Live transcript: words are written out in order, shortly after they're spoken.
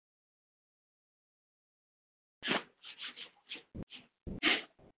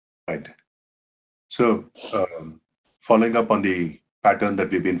Right. So, following up on the pattern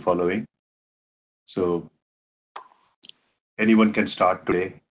that we've been following, so anyone can start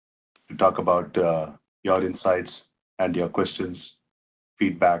today to talk about your insights and your questions,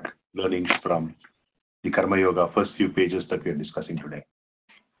 feedback, learnings from the Karma Yoga first few pages that we are discussing today.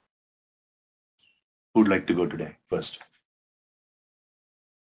 Who'd like to go today first?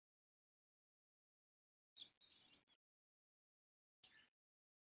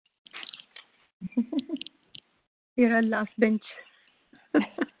 You're a last bench.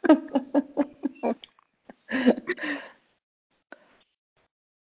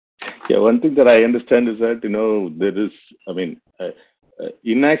 Yeah, one thing that I understand is that, there is, I mean,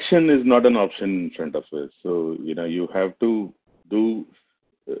 inaction is not an option in front of us. So, you have to do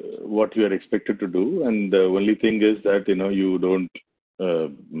what you are expected to do. And the only thing is that, uh,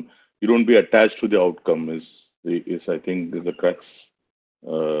 you don't be attached to the outcome is I think, the crux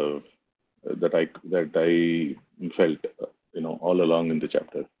uh, that I felt, all along in the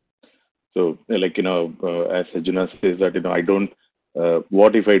chapter. So, like, as Sajana says that, I don't,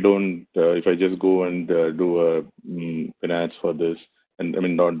 what if I don't, if I just go and do a finance for this, and I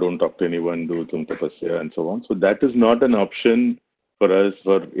mean, don't talk to anyone, do some tapasya and so on. So that is not an option for us,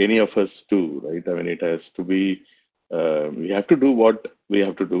 for any of us too, right? I mean, it has to be, we have to do what we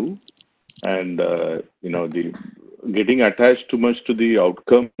have to do, and the getting attached too much to the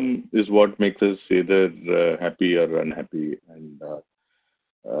outcome is what makes us either happy or unhappy. And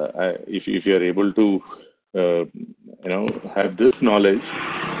if you are able to have this knowledge,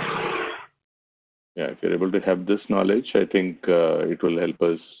 yeah, if you're able to have this knowledge, I think it will help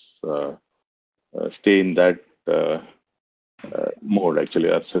us uh, stay in that uh, mode,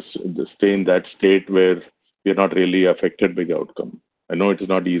 actually, stay in that state where we are not really affected by the outcome. I know it is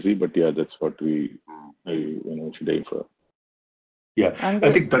not easy, but yeah, that's what should aim for. Yeah, And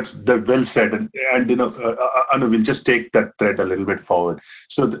I think that's well said, and Anu, we'll just take that thread a little bit forward.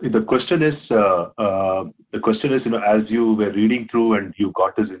 So the question is, as you were reading through and you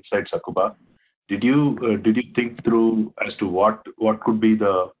got this insight, Sakuba, did you think through as to what could be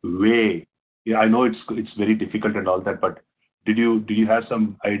the way? Yeah, I know it's very difficult and all that, but did you have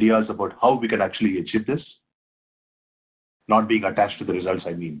some ideas about how we can actually achieve this, not being attached to the results?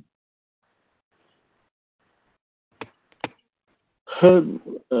 I mean, Uh,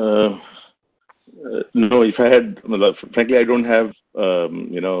 no, if I had, well, frankly, I don't have,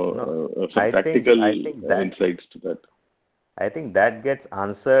 No, some I think practical I think that insights to that. I think that gets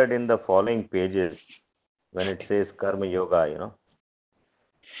answered in the following pages when it says karma yoga,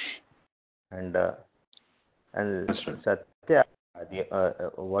 and and that's right. Satya,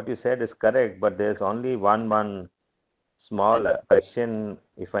 what you said is correct, but there's only one small correction,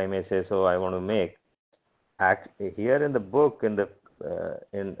 if I may say so, I want to make. Here in the book, in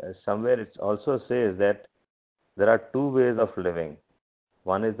somewhere it also says that there are two ways of living.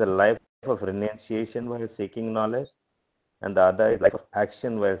 One is the life of renunciation while seeking knowledge, and the other is life of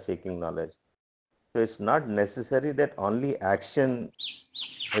action while seeking knowledge. So it's not necessary that only action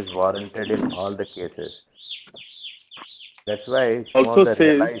is warranted in all the cases. That's why some of Also the says,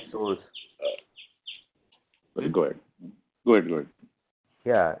 realized souls, go ahead, go ahead, go ahead.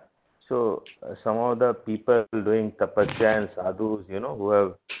 yeah. So some of the people doing tapasya and sadhus, who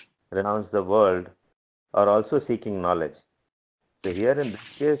have renounced the world, are also seeking knowledge. So here in this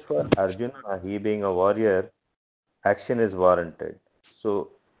case for Arjuna, he being a warrior, action is warranted.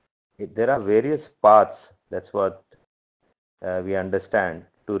 So there are various paths. That's what we understand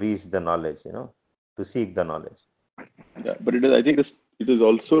to reach the knowledge, to seek the knowledge. Yeah, but I think it is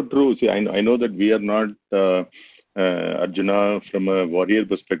also true. See, I know that we are not Arjuna from a warrior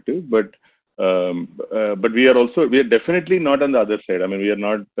perspective, but we are definitely not on the other side. I mean, we are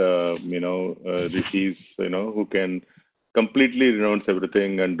not rishis, who can completely renounce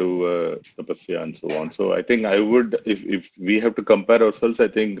everything and do tapasya and so on. So I think I would, if we have to compare ourselves, I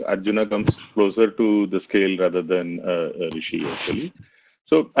think Arjuna comes closer to the scale rather than a rishi, actually.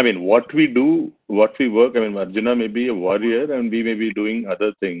 So, I mean, what we do, what we work, I mean, Arjuna may be a warrior and we may be doing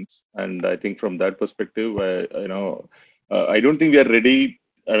other things. And I think from that perspective, I don't think we are ready.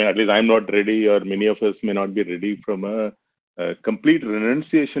 I mean, at least I'm not ready, or many of us may not be ready from a complete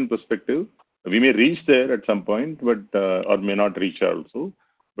renunciation perspective. We may reach there at some point, but or may not reach also.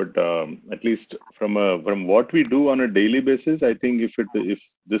 But at least from what we do on a daily basis, I think if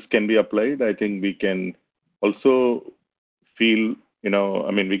this can be applied, I think we can also feel, I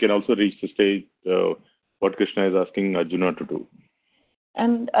mean, we can also reach the stage what Krishna is asking Arjuna to do.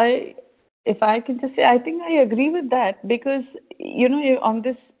 And if I can just say, I think I agree with that because, on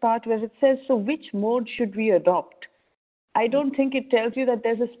this part where it says, so which mode should we adopt? I don't think it tells you that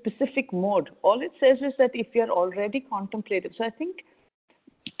there's a specific mode. All it says is that if you're already contemplative. So I think,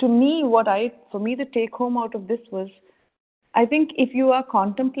 to me, for me, the take home out of this was, I think if you are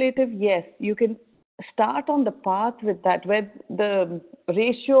contemplative, yes, you can start on the path with that, where the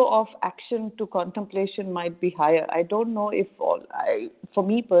ratio of action to contemplation might be higher. I don't know if for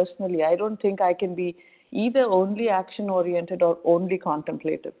me personally, I don't think I can be either only action-oriented or only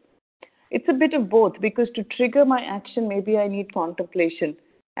contemplative. It's a bit of both, because to trigger my action, maybe I need contemplation,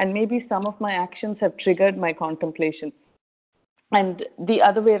 and maybe some of my actions have triggered my contemplation, and the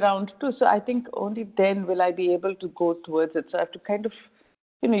other way around too. So I think only then will I be able to go towards it. So I have to kind of,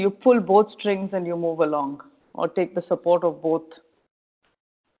 you pull both strings and you move along, or take the support of both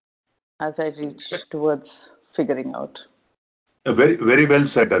as I reach towards figuring out. Very, very well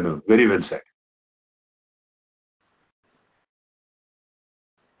said, Anu. Very well said.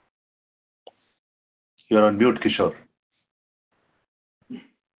 You're on mute, Kishore.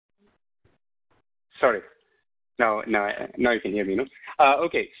 Sorry. Now you can hear me, no?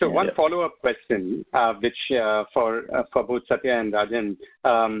 Okay, so one follow-up question, which for both Satya and Rajan.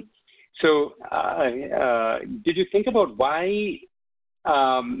 Did you think about why?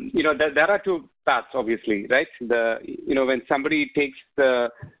 There are two paths, obviously, right? When somebody takes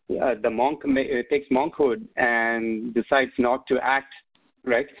takes monkhood and decides not to act,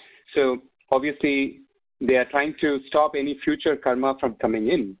 right? So obviously they are trying to stop any future karma from coming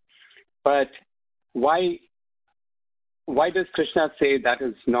in, but why does Krishna say that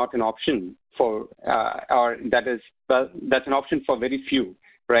is not an option or that's an option for very few,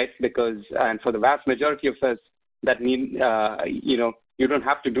 right? Because, and for the vast majority of us, that mean, you don't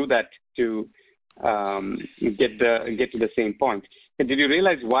have to do that to get to the same point. And did you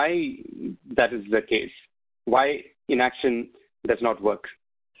realize why that is the case? Why inaction does not work?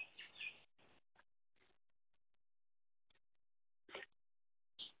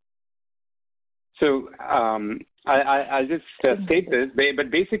 So I'll just state this, but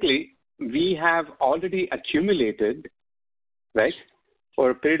basically we have already accumulated, right,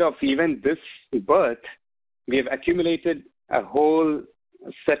 for a period of even this birth, we have accumulated a whole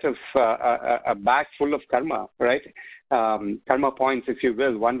set of a bag full of karma, right? Karma points, if you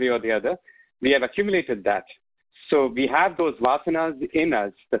will, one way or the other. We have accumulated that. So we have those vasanas in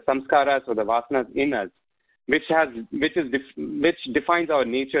us, the samskaras or the vasanas in us, which defines our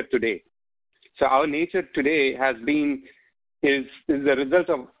nature today. So our nature today is the result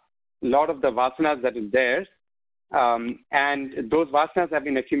of a lot of the vasanas that is there. And those vasanas have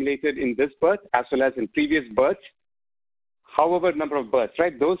been accumulated in this birth as well as in previous births, however number of births,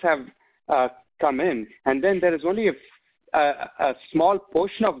 right? Those have come in. And then there is only a small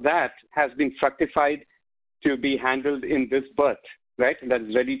portion of that has been fructified to be handled in this birth, right? That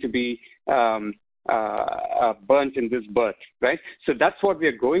is ready to be burnt in this birth, right? So that's what we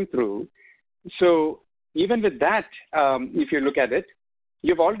are going through. So even with that, if you look at it,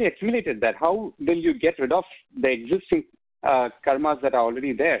 you've already accumulated that. How will you get rid of the existing karmas that are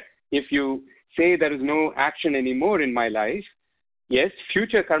already there? If you say there is no action anymore in my life, yes,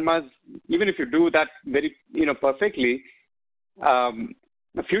 future karmas, even if you do that very, perfectly,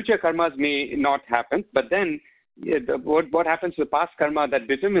 future karmas may not happen, but then what happens to the past karma that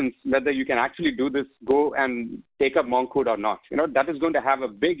determines whether you can actually do this, go and take up monkhood or not. That is going to have a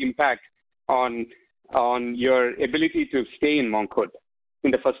big impact on your ability to stay in monkhood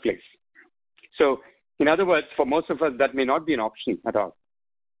in the first place. So, in other words, for most of us, that may not be an option at all.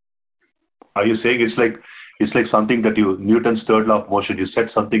 Are you saying it's like something that Newton's third law of motion, you set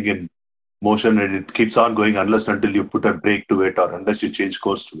something in motion and it keeps on going until you put a brake to it or unless you change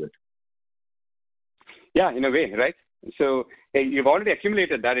course to it? Yeah, in a way, right? So you've already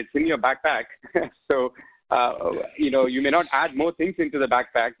accumulated that. It's in your backpack. So, you may not add more things into the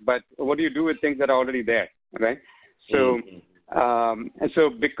backpack, but what do you do with things that are already there, right? So, and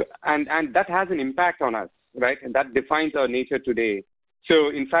that has an impact on us, right? And that defines our nature today.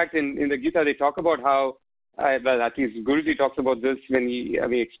 So, in fact, in the Gita, they talk about how, at least Guruji talks about this when he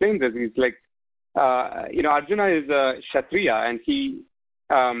explains this. He's like, Arjuna is a Kshatriya, and he's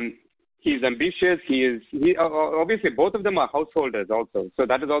ambitious. Obviously, both of them are householders also. So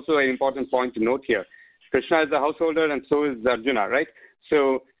that is also an important point to note here. Krishna is a householder and so is Arjuna, right?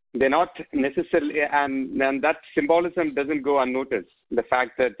 So they're not necessarily, and that symbolism doesn't go unnoticed. The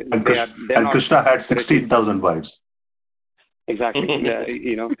fact that they're not. Krishna had 16,000 wives. Exactly.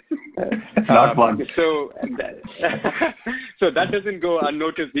 Not one. So that doesn't go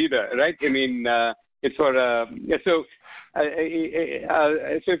unnoticed either, right? I mean, it's for so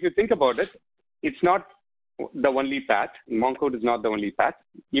if you think about it, it's not the only path. Monkhood is not the only path.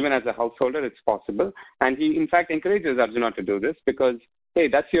 Even as a householder, it's possible. And he, in fact, encourages Arjuna to do this because, hey,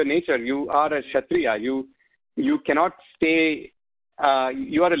 that's your nature. You are a Kshatriya. You cannot stay,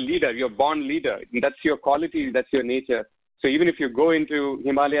 you are a leader. You're a born leader. That's your quality. That's your nature. So even if you go into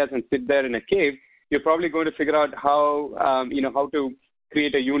Himalayas and sit there in a cave, you're probably going to figure out how, how to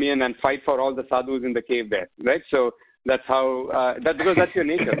create a union and fight for all the sadhus in the cave there, right? So that's how, because that's your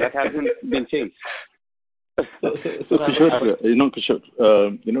nature. That hasn't been changed. So Kishore,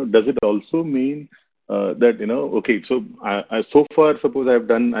 does it also mean that, okay, so so far, suppose I've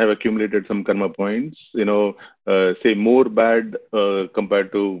accumulated some karma points, say more bad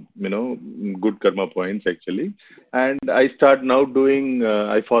compared to, good karma points actually. And I start now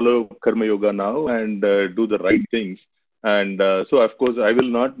I follow karma yoga now and do the right things. And so, of course, I will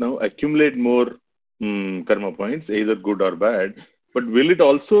not now accumulate more karma points, either good or bad. But will it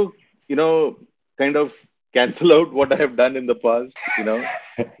also, kind of cancel out what I have done in the past?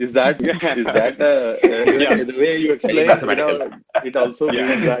 Is that the way you explain? It also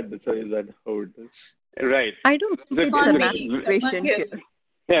means that. So is that how it is? Right. I don't think it's equation here.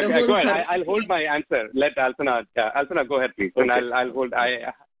 Yeah, go ahead. I'll hold my answer. Let Alpana. Alpana, go ahead, please. Okay. And I'll hold.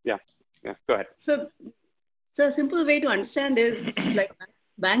 Yeah. Go ahead. So a simple way to understand is like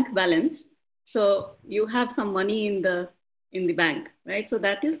bank balance. So you have some money in the bank, right? So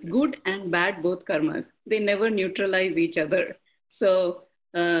that is good and bad, both karmas. They never neutralize each other. So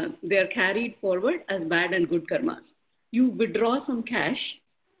they are carried forward as bad and good karmas. You withdraw some cash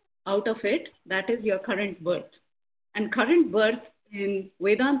out of it, that is your current birth. And current birth in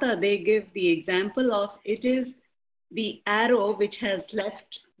Vedanta, they give the example of it is the arrow which has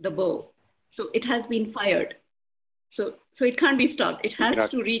left the bow. So it has been fired. So it can't be stopped. It has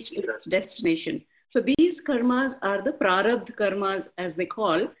to reach its destination. So these karmas are the prarabdha karmas, as they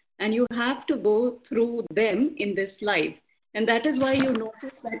call, and you have to go through them in this life. And that is why you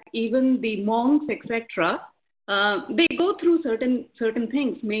notice that even the monks, etc., they go through certain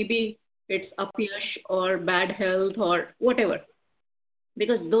things. Maybe it's apyash or bad health or whatever,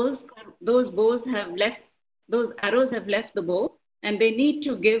 because those bows have left, those arrows have left the bow, and they need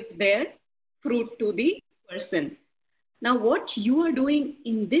to give their fruit to the person. Now, what you are doing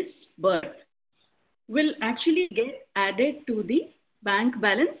in this birth will actually get added to the bank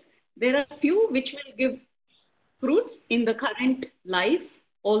balance. There are few which will give fruits in the current life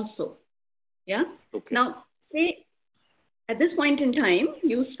also. Yeah. Okay. Now, say at this point in time,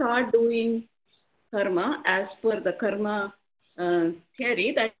 you start doing karma as per the karma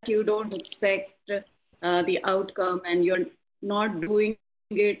theory, that you don't expect the outcome and you're not doing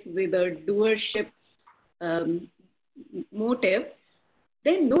it with a doership motive.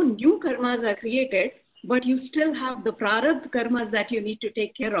 Then no new karmas are created, but you still have the prarabdha karmas that you need to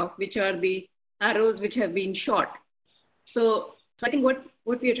take care of, which are the arrows which have been shot. So I think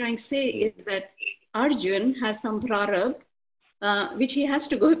what we are trying to say is that Arjun has some prarabdha which he has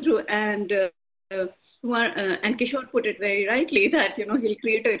to go through, and Kishore put it very rightly that he'll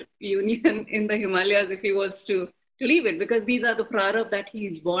create a union in the Himalayas if he was to leave it, because these are the prarabdha that he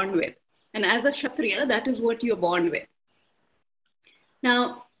is born with, and as a Kshatriya, that is what you're born with.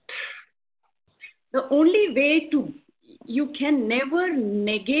 Now, the only way you can never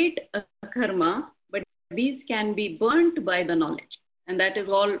negate a karma, but these can be burnt by the knowledge. And that is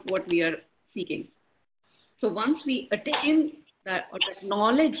all what we are seeking. So once we attain that, or that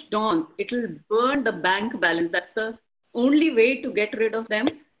knowledge dawns, it will burn the bank balance. That's the only way to get rid of them.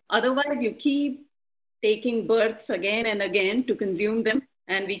 Otherwise, you keep taking births again and again to consume them,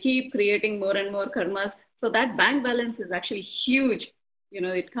 and we keep creating more and more karmas. So that bank balance is actually huge.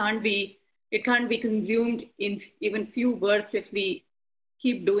 It can't be consumed in even few births if we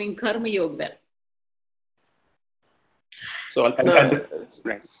keep doing karma yoga well. So Alpana,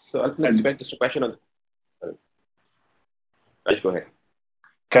 just a question on. Go ahead.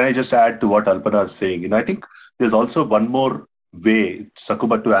 Can I just add to what Alpana is saying? I think there's also one more way,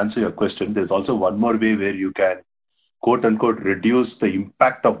 Sakuba, to answer your question. There's also one more way where you can, quote unquote, reduce the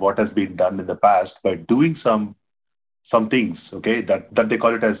impact of what has been done in the past by doing some things, okay, that they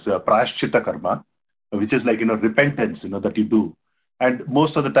call it as prayashchitta karma, which is like, repentance, that you do. And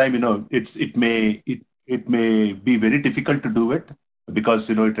most of the time, it may be very difficult to do it because,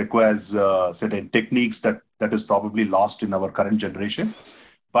 it requires certain techniques that is probably lost in our current generation.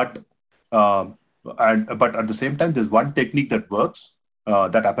 But at the same time, there's one technique that works,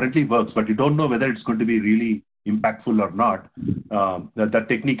 that apparently works, but you don't know whether it's going to be really impactful or not. That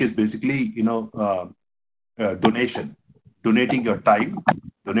technique is basically, donating your time,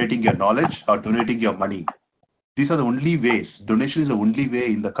 donating your knowledge, or donating your money. These are the only ways. Donation is the only way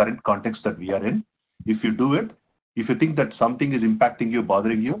in the current context that we are in, If you do it, if you think that something is impacting you,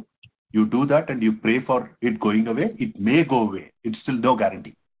 bothering you, you do that and you pray for it going away. It may go away. It's still no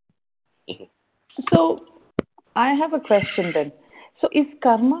guarantee. So I have a question then. So is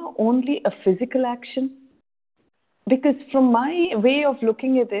karma only a physical action? Because from my way of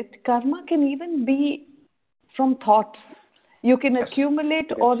looking at it, karma can even be from thoughts. You can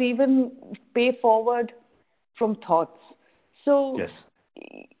accumulate or even pay forward from thoughts. So Yes.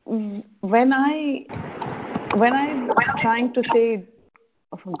 when I'm trying to say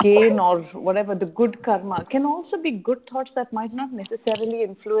gain or whatever, the good karma can also be good thoughts that might not necessarily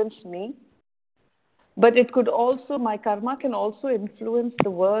influence me, but it could also, my karma can also influence the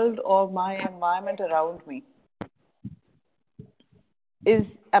world or my environment around me.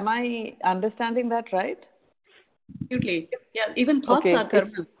 Am I understanding that right? Absolutely. Yeah, even thoughts are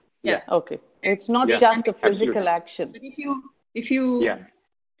karma. Yeah. Okay. It's not Yeah, just a absolutely. physical action. But if you Yeah.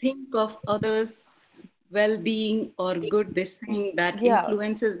 think of others' well-being or good this thing, that Yeah.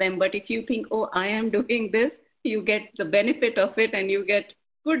 influences them. But if you think, oh, I am doing this, you get the benefit of it and you get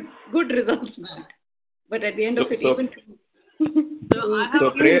good results back. But at the end of it, even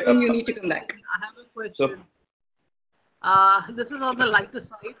you need to come back. I have a question. This is on the lighter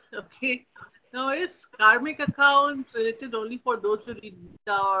side. Okay. Now, is karmic account related only for those who read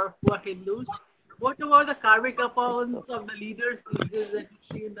Gita or who are Hindus? What about the karmic accounts of the leaders that you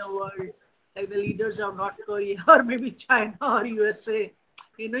see in the world, like the leaders of North Korea or maybe China or USA?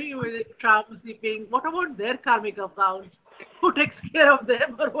 Trump sleeping. What about their karmic accounts? Who takes care of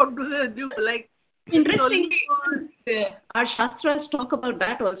them, or what do they do? Like, interestingly, our shastras talk about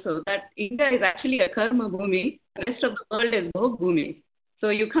that also. That India is actually a karma bhumi. The rest of the world is bhog bhumi. So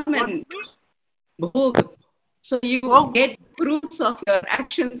you come and bhog. So you get fruits of your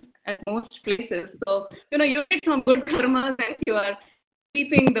actions at most places. So you get some good karmas and you are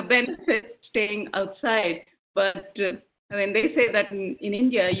keeping the benefits staying outside. But they say that in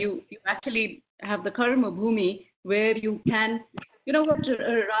India, you actually have the karma bhumi where you can, what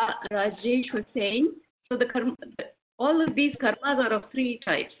Rajesh was saying. So the karma, all of these karmas are of three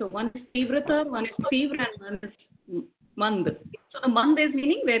types. So one is tivrata, one is tivra, and one is mand. So the mand is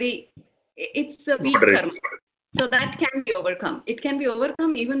meaning it's a weak karma. So that can be overcome. It can be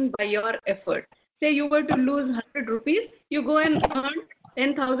overcome even by your effort. Say you were to lose 100 rupees, you go and earn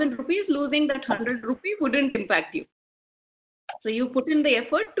 10,000 rupees, losing that 100 rupees wouldn't impact you. So you put in the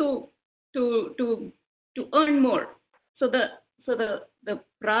effort to earn more. So the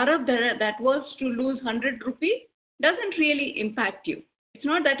prarabdha that was to lose 100 rupees doesn't really impact you. It's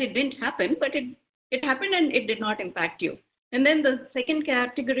not that it didn't happen, but it happened and it did not impact you. And then the second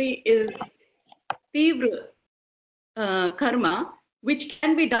category is tivra karma, which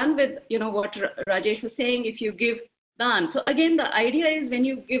can be done with, what Rajesh was saying, if you give dan. So again, the idea is when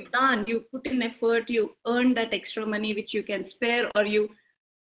you give dan, you put in effort, you earn that extra money which you can spare, or you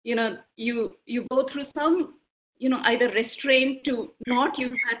go through some, either restraint to not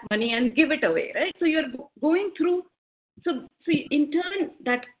use that money and give it away, right? So you're going through, so in turn,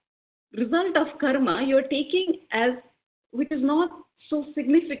 that result of karma you're taking as, which is not so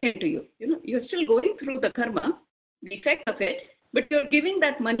significant to you. You're still going through the karma, the effect of it, but you're giving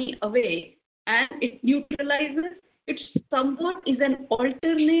that money away and it neutralizes, it somewhat is an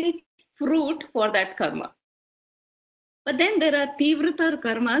alternate fruit for that karma. But then there are tivratar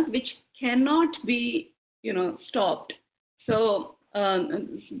karmas which cannot be, stopped. So,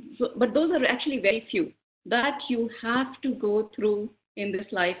 but those are actually very few that you have to go through in this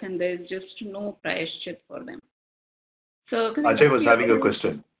life, and there's just no prayashchit for them. So, Ajay was having a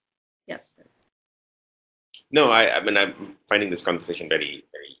question. Yes. No, I mean, I'm finding this conversation very,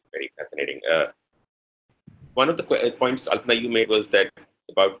 very, very fascinating. One of the points, Alpana, you made was that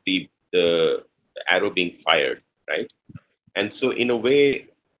about the arrow being fired, right? And so, in a way,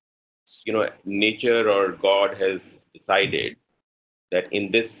 nature or God has decided that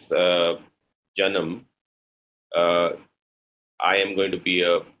in this janam, I am going to be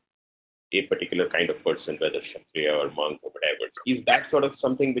a particular kind of person, whether Kshatriya or monk or whatever. Is that sort of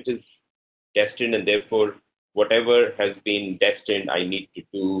something which is destined, and therefore whatever has been destined I need to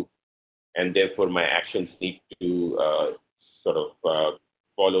do, and therefore my actions need to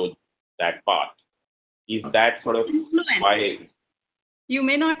follow that path? Is that sort of why? You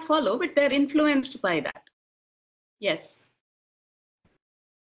may not follow, but they're influenced by that. Yes.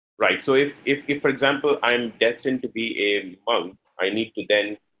 Right. So if for example, I'm destined to be a monk, I need to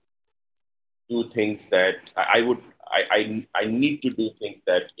then do things that I need to do things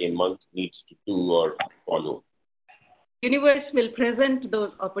that a monk needs to do or follow. Universe will present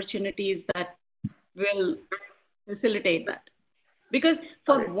those opportunities that will facilitate that. Because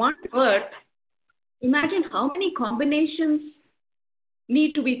for one birth, imagine how many combinations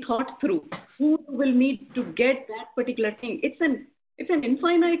need to be thought through. Who will need to get that particular thing? It's an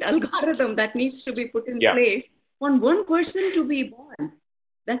infinite algorithm that needs to be put in Yeah. place on one person to be born.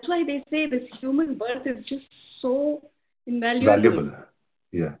 That's why they say this human birth is just so invaluable. Valuable.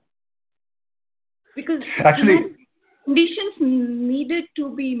 Yeah. Because Actually, conditions needed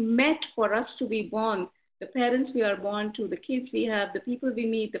to be met for us to be born. The parents we are born to, the kids we have, the people we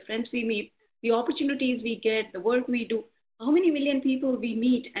meet, the friends we meet, the opportunities we get, the work we do, how many million people we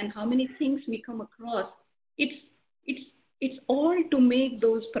meet, and how many things we come across. It's it's it's all to make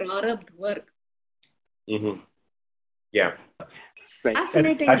those prarabdh work. Mm-hmm. Yeah. Right.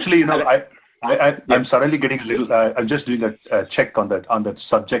 Fascinating. actually, I'm suddenly getting a little. I'm just doing a check on that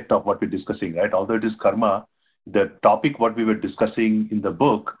subject of what we're discussing, right? Although it is karma, the topic what we were discussing in the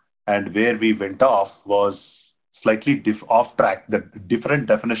book and where we went off was slightly off track. The different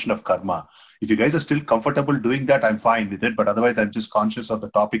definition of karma. If you guys are still comfortable doing that, I'm fine with it. But otherwise, I'm just conscious of the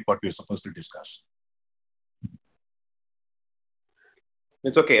topic what we're supposed to discuss.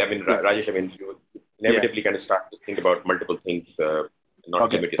 It's okay. I mean, Rajesh, I mean, you inevitably kind of start to think about multiple things, not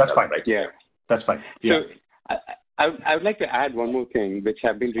Okay, limit that's yourself, fine. right? Yeah. That's fine. Yeah. So I would like to add one more thing, which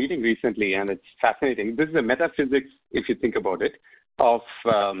I've been reading recently, and it's fascinating. This is a metaphysics, if you think about it, of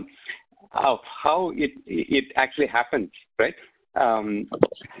how it actually happens, right?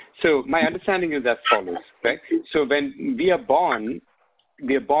 So my understanding is as follows, right? So when we are born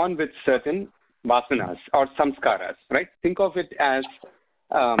with certain vasanas or samskaras, right? Think of it as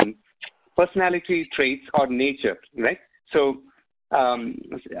personality traits or nature, right? So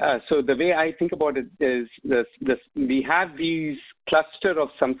so the way I think about it is this: we have these cluster of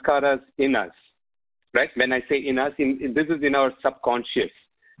samskaras in us, right? When I say in us, this is in our subconscious,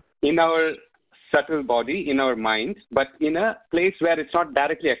 in our subtle body, in our mind, but in a place where it's not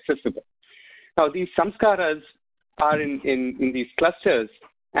directly accessible. Now, these samskaras are in these clusters,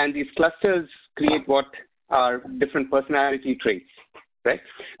 and these clusters create what are different personality traits, right?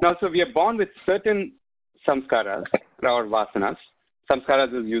 Now, so we are born with certain samskaras or vasanas.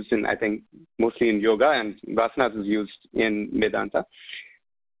 Samskaras is used in, I think, mostly in yoga, and vasanas is used in Vedanta.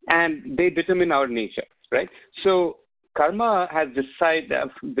 And they determine our nature, right? So karma has decided,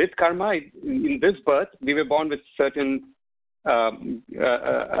 with karma, in this birth, we were born with certain vasanas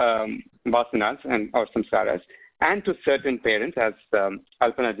and or samskaras, and to certain parents, as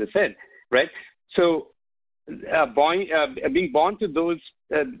Alpana just said, right? So being born to those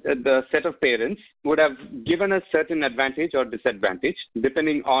the set of parents would have given us certain advantage or disadvantage,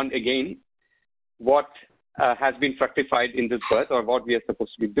 depending on, again, what has been fructified in this birth or what we are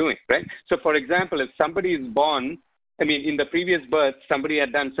supposed to be doing, right? So, for example, if somebody is born, I mean, in the previous birth, somebody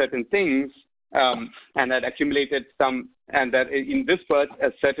had done certain things and had accumulated some, and that in this birth,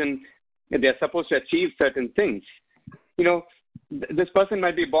 they are supposed to achieve certain things. You know, this person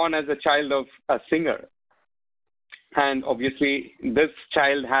might be born as a child of a singer, and obviously, this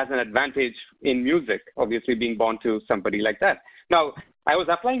child has an advantage in music, obviously being born to somebody like that. Now, I was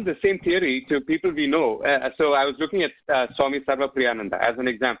applying the same theory to people we know. So I was looking at Swami Sarvapriyananda as an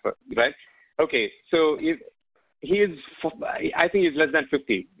example, right? Okay, so he is, I think he's less than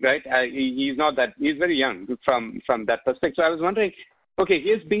 50, right? He's not that, he's very young from that perspective. So I was wondering, okay,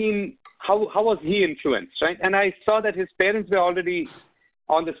 how was he influenced, right? And I saw that his parents were already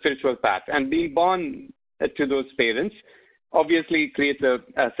on the spiritual path, and being born to those parents obviously creates a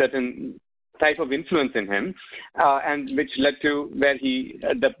certain type of influence in him, and which led to where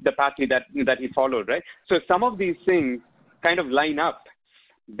the pathway that he followed, right? So some of these things kind of line up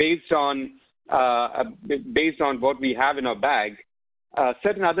based on what we have in our bag.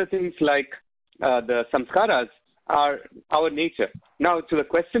 Certain other things like the samskaras are our nature. Now, to the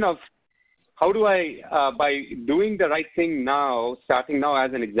question of how do I, by doing the right thing now, starting now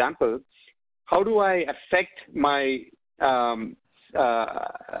as an example, how do I affect my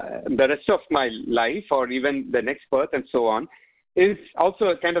the rest of my life or even the next birth and so on, is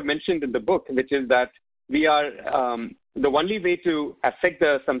also kind of mentioned in the book, which is that we are the only way to affect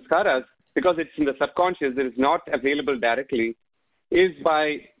the samskaras, because it's in the subconscious, it is not available directly, is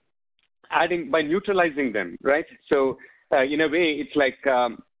by neutralizing them, right? So in a way, it's like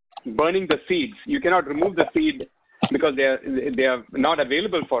burning the seeds. You cannot remove the seed because they are not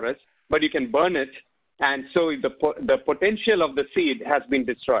available for us, but you can burn it, and so the potential of the seed has been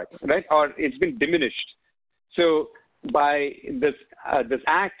destroyed, right? Or it's been diminished. So by this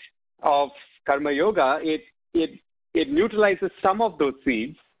act of karma yoga, it neutralizes some of those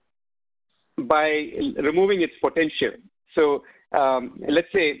seeds by removing its potential. So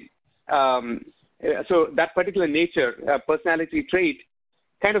let's say so that particular nature, personality trait,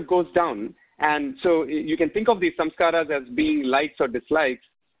 kind of goes down, And so you can think of these samskaras as being likes or dislikes.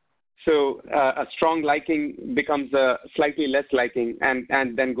 So a strong liking becomes a slightly less liking and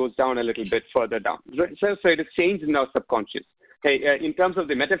then goes down a little bit further down. So it is changed in our subconscious. Okay, in terms of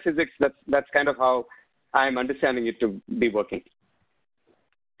the metaphysics, that's kind of how I'm understanding it to be working.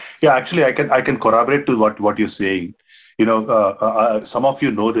 Yeah, actually, I can corroborate to what you're saying. Some of you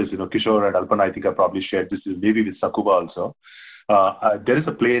know this. Kishore and Alpana, I think I probably shared this maybe with Sakuba also. There is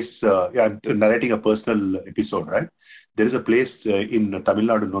a place. I'm narrating a personal episode, right? There is a place in Tamil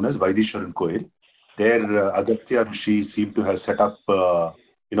Nadu known as Vaidishwaran Koil. There, Agastya Rishi seemed to have set up.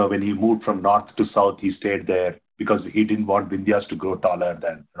 When he moved from north to south, he stayed there because he didn't want Vindhyas to grow taller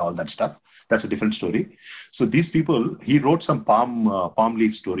and all that stuff. That's a different story. So these people, he wrote some palm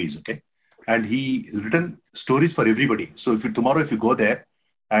leaf stories, okay, and he written stories for everybody. So tomorrow if you go there,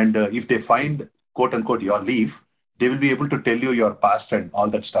 and if they find quote unquote your leaf, they will be able to tell you your past and all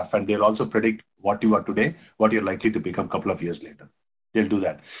that stuff, and they'll also predict what you are today, what you're likely to become a couple of years later. They'll do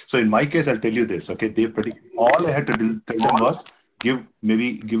that. So in my case, I'll tell you this, okay? They predict. All I had to tell them was give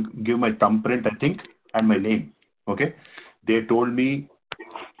my thumbprint, I think, and my name, okay? They told me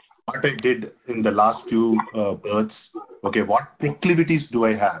what I did in the last few births, okay? What proclivities do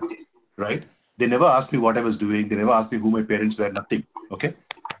I have, right? They never asked me what I was doing. They never asked me who my parents were, nothing, okay?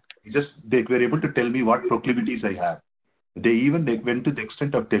 They were able to tell me what proclivities I have. They went to the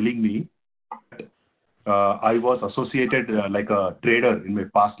extent of telling me I was associated like a trader in my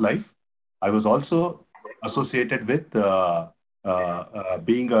past life. I was also associated with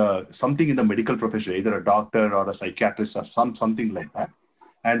being something in the medical profession, either a doctor or a psychiatrist or something like that.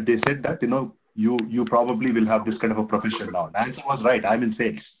 And they said that you probably will have this kind of a profession now. The answer was right. I'm in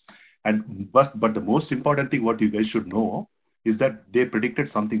sales. But the most important thing what you guys should know is that they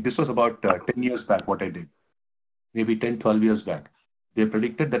predicted something. This was about 10 years back, what I did. Maybe 10, 12 years back. They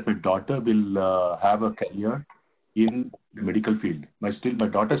predicted that my daughter will have a career in the medical field. My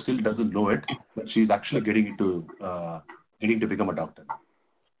daughter still doesn't know it, but she's actually getting to become a doctor.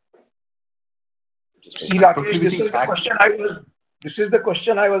 See, Rakesh, this is the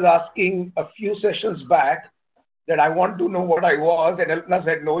question I was asking a few sessions back, that I want to know what I was, and Alpana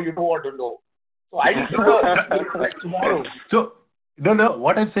said, no, you don't want to know. So I need to know like tomorrow. So no.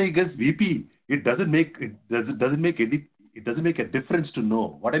 What I'm saying is, VP, it doesn't make a difference to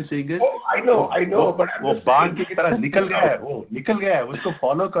know. What I'm saying is, I know, but I'm just बांध की तरह निकल गया उसको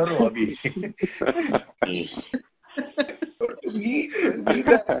follow करो अभी. So to me,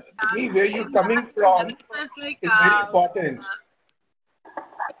 where you're coming from is very important.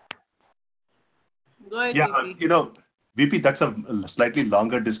 Go ahead, Yeah, VP, that's a slightly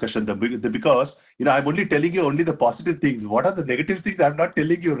longer discussion because I'm only telling you only the positive things. What are the negative things I'm not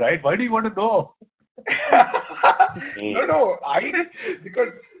telling you, right? Why do you want to know? No, because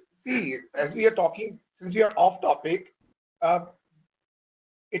see, as we are talking, since we are off topic,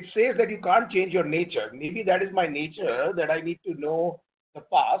 it says that you can't change your nature. Maybe that is my nature, that I need to know the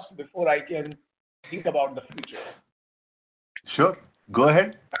past before I can think about the future. Sure, go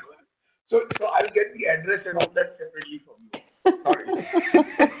ahead. So I'll get the address and all that separately from you. Sorry.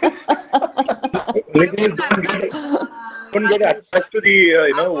 Don't get attached to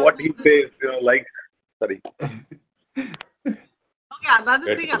the what he says. Sorry. Okay,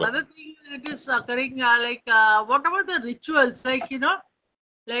 another thing it is occurring, what about the rituals?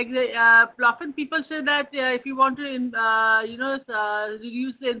 Often people say that if you want to,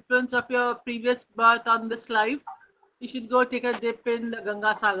 reduce the influence of your previous birth on this life, you should go take a dip in the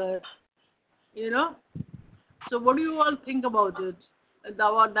Ganga Sagar. So what do you all think about it?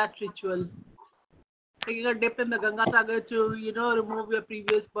 About that ritual? Taking a dip in the Ganga Sagar to, remove your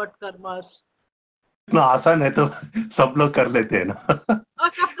previous birth karmas. इतना आसान है तो सब लोग कर लेते हैं ना.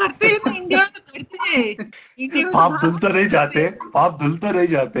 सब करते हैं ना, इंडिया में तो करते हैं. पाप धुल तो नहीं जाते.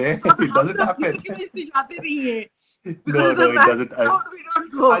 It doesn't happen. जाते नहीं है. No, it doesn't. I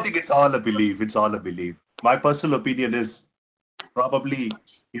think it's all a belief. My personal opinion is probably,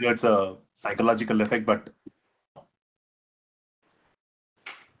 it's a psychological effect, but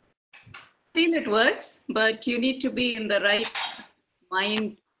feel it works, but you need to be in the right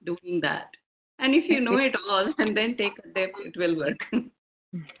mind doing that. And if you know it all and then take a dip, it will work.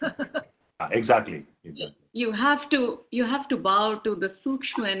 Exactly. You have to bow to the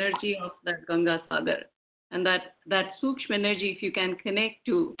Sukshma energy of that Ganga Sagar, and that Sukshma energy, if you can connect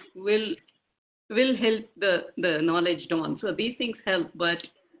to, will help the knowledge dawn. So these things help, but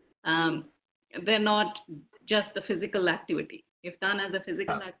they're not just the physical activity. If done as a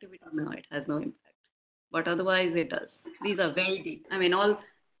physical activity, no, it has no impact. But otherwise, it does. These are very deep. I mean, all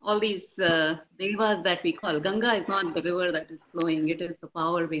all these devas that we call. Ganga is not the river that is flowing. It is the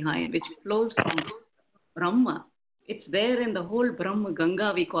power behind, which flows from Brahma. It's there in the whole Brahma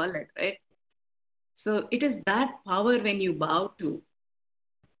Ganga, we call it, right? So it is that power when you bow to,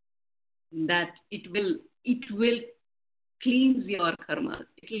 that it will cleanse your karma.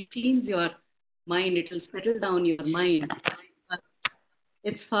 It will cleanse your mind. It will settle down your mind.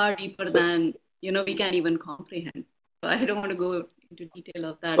 It's far deeper than we can even comprehend. So I don't want to go into detail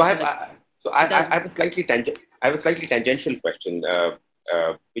of that. I have a slightly tangential question,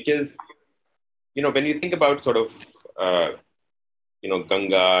 which is, when you think about sort of,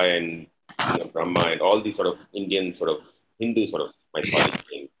 Ganga and Brahma and all these sort of Indian sort of Hindu sort of mythology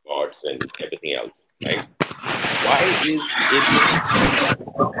and gods and everything else, right? Why is it?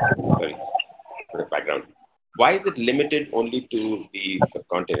 Sorry, for the background. Why is it limited only to the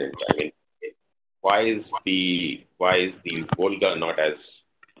subcontinent? I mean, why is the Volga not as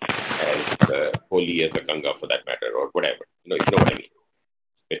holy as the Ganga for that matter, or whatever? You know what I mean?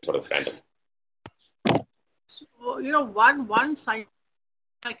 It's sort of random. So, one sign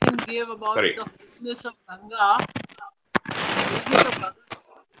I can give about the holiness of Ganga.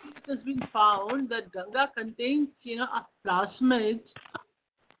 It has been found that Ganga contains, a plasmid,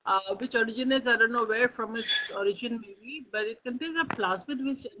 which originates, I don't know where from its origin maybe, but it contains a plasmid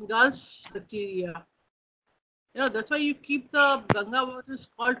which engulfs bacteria. That's why you keep the Ganga waters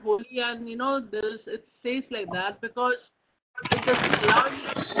called holy, and it stays like that because it doesn't allow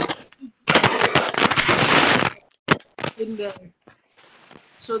you in there.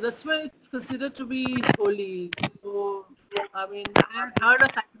 So that's why it's considered to be holy. So I mean, I had heard a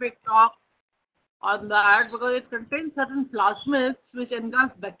scientific talk on that because it contains certain plasmids which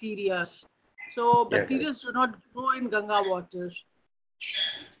engulf bacteria. So bacteria do not grow in Ganga waters.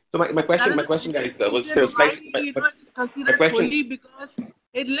 So my question, guys, was slightly. It's considered holy because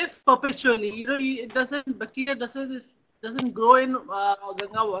it lives perpetually. Bacteria doesn't grow in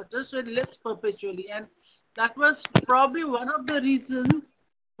Ganga waters, so it lives perpetually, and that was probably one of the reasons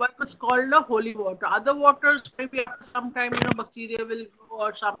why it was called a holy water. Other waters, maybe after some time, bacteria will grow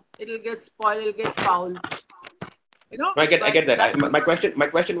or it'll get spoiled, it'll get foul. I get that. My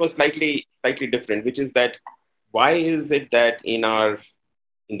question was slightly different, which is that why is it that in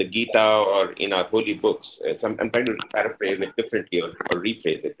the Gita or in our holy books, I'm trying to paraphrase it differently or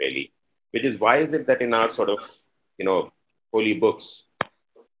rephrase it really, which is why is it that in our sort of holy books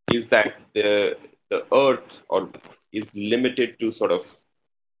is that the earth or is limited to sort of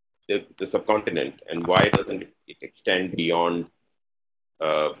the subcontinent, and why doesn't it extend beyond?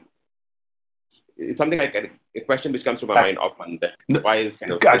 It's something like a question which comes to my mind often, that why is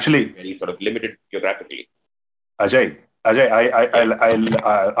actually very sort of limited geographically. Ajay, I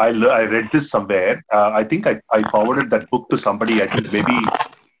read this somewhere. I think I forwarded that book to somebody. I think maybe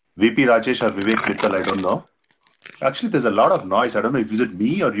VP Rajesh or Vivek Mittal. I don't know. Actually, there's a lot of noise. I don't know if is it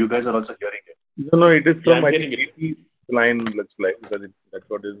me or you guys are also hearing it. No, it is from I think VP's line. Looks like because that's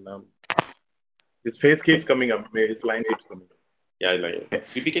what is now. His face keeps coming up. His line keeps coming up. Yeah,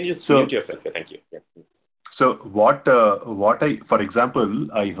 VP, can you just mute yourself? Thank you. Yeah. So for example,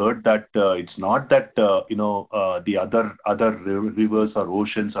 I heard that it's not that the other rivers or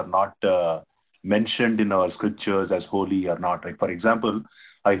oceans are not mentioned in our scriptures as holy or not. Right? For example,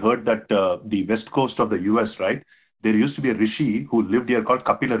 I heard that the west coast of the U.S. right, there used to be a rishi who lived here called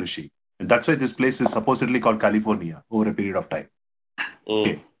Kapila Rishi, and that's why this place is supposedly called California over a period of time.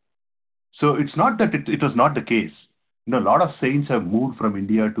 Okay. So it's not that it was not the case. A lot of saints have moved from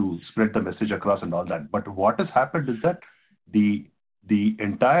India to spread the message across and all that. But what has happened is that the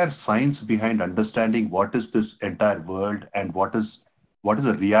entire science behind understanding what is this entire world and what is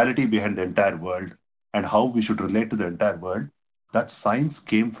the reality behind the entire world and how we should relate to the entire world, that science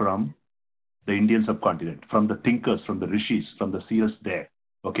came from the Indian subcontinent, from the thinkers, from the rishis, from the seers there.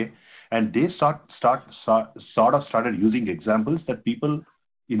 Okay, and they sort of started using examples that people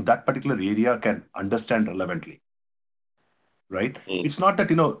in that particular area can understand relevantly. Right? It's not that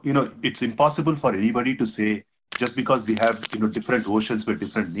it's impossible for anybody to say just because we have different oceans with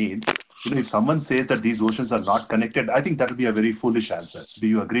different names. If someone says that these oceans are not connected, I think that would be a very foolish answer. Do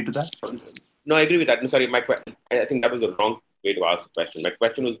you agree to that? No, I agree with that. I'm sorry, I think that was the wrong way to ask the question. My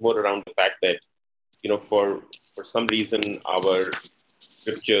question was more around the fact that for some reason our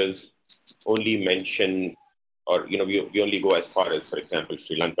scriptures only mention, or we only go as far as, for example,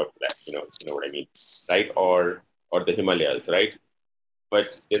 Sri Lanka for that. You know what I mean, right? Or the Himalayas, right? But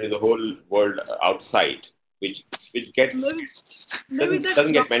there is a whole world outside which gets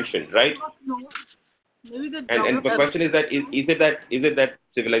doesn't get mentioned, right? Maybe and the question is that is it that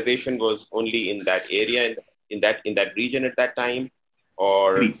civilization was only in that area in that region at that time,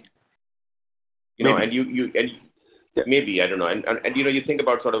 or Maybe. and maybe, I don't know, and you think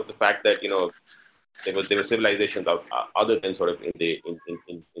about sort of the fact that there were civilizations other than sort of in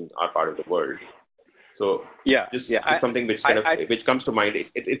our part of the world. So just something which which comes to mind.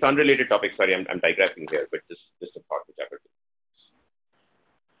 It's unrelated topic. Sorry, I'm digressing here, but just a thought which I heard.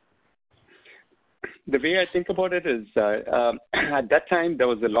 The way I think about it is, at that time there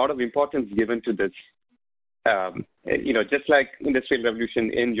was a lot of importance given to this. Just like Industrial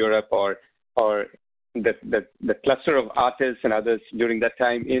Revolution in Europe, or the cluster of artists and others during that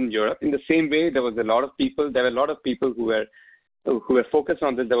time in Europe. In the same way, there were a lot of people who were focused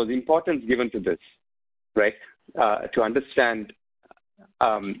on this. There was importance given to this, right? To understand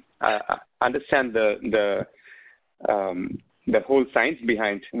the whole science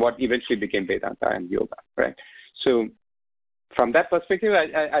behind what eventually became Vedanta and yoga, right? So from that perspective,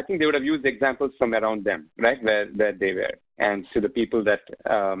 I think they would have used examples from around them, right, where they were, and to the people that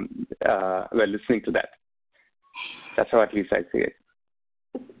were listening to that. That's how at least I see it.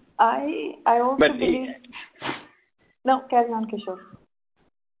 I also believe. No, carry on, Kishore.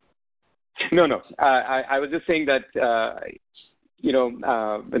 No. I was just saying that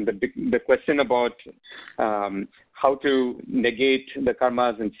the question about how to negate the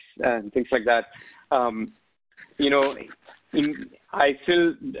karmas and things like that. I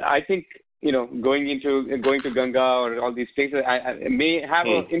think going to Ganga or all these places may have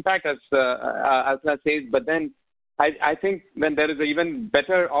an impact, as Alpna says. But then I think when there is an even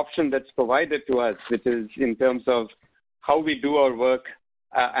better option that's provided to us, which is in terms of how we do our work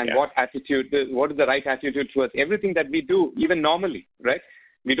and what is the right attitude towards everything that we do, even normally, right?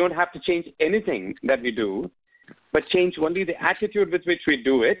 We don't have to change anything that we do, but change only the attitude with which we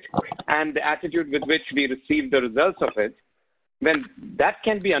do it and the attitude with which we receive the results of it. When that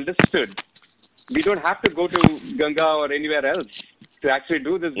can be understood, we don't have to go to Ganga or anywhere else to actually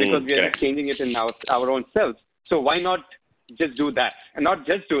do this, because we are just changing it in our own selves. So why not just do that? And not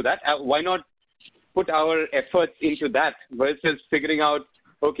just do that, why not put our efforts into that versus figuring out,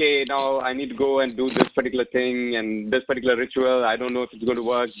 okay, now I need to go and do this particular thing and this particular ritual. I don't know if it's going to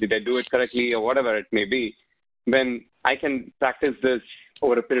work. Did I do it correctly, or whatever it may be? When I can practice this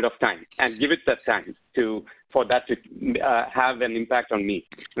over a period of time and give it that time for that to have an impact on me,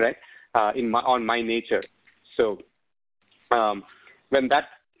 right? On my nature. So when that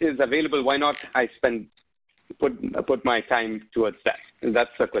is available, why not I put my time towards that?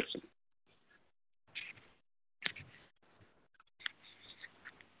 That's the question.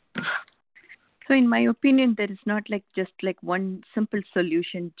 So in my opinion, there is not just one simple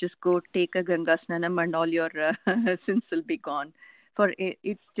solution. Just go take a Ganga Snanam and all your sins will be gone.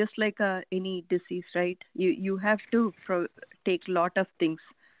 It's just like any disease, right? You have to take a lot of things.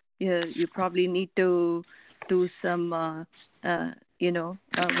 You probably need to do some,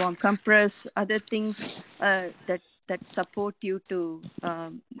 warm compress, other things that support you to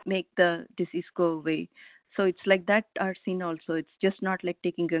make the disease go away. So it's like that our sin also. It's just not like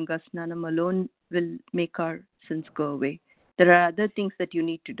taking Ganga Snanam alone will make our sins go away. There are other things that you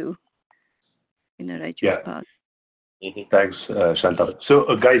need to do in a righteous path. Thanks, Shanta.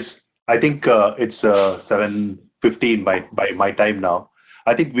 So, guys, I think it's 7:15 by my time now.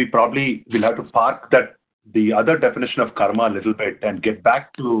 I think we probably will have to park the other definition of karma a little bit and get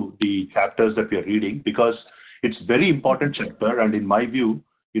back to the chapters that we are reading, because it's very important chapter. And in my view,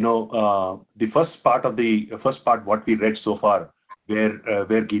 the first part what we read so far,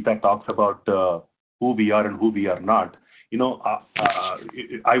 where Gita talks about who we are and who we are not.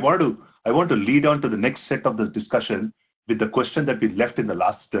 I want to lead on to the next set of the discussion with the question that we left in the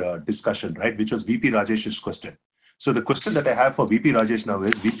last discussion, right? Which was VP Rajesh's question. So the question that I have for VP Rajesh now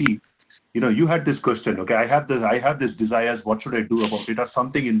is, VP, you had this question, okay? I have this desires. What should I do about it, or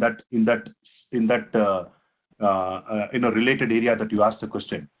something in that related area that you asked the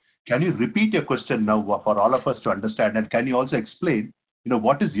question. Can you repeat your question now for all of us to understand? And can you also explain,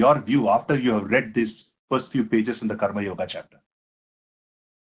 what is your view after you have read these first few pages in the Karma Yoga chapter?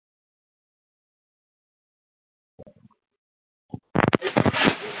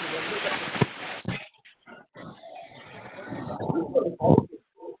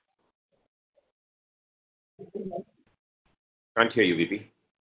 Can't hear you, VP.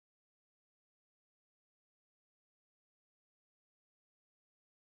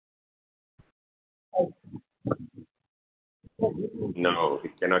 No, we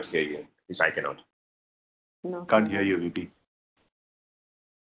cannot hear you. At least I cannot. No. Can't hear you, VP.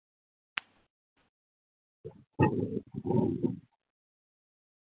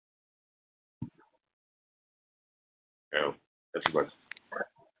 No, that's good.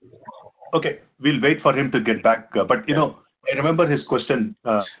 Okay, we'll wait for him to get back. But I remember his question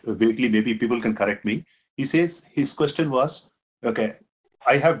vaguely. Maybe people can correct me. He says his question was, okay,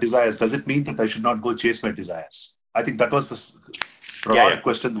 I have desires. Does it mean that I should not go chase my desires? I think that was the broad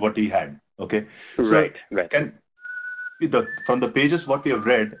question what he had. Okay. Right. So right. from the pages what we have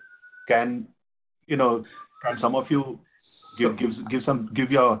read, can some of you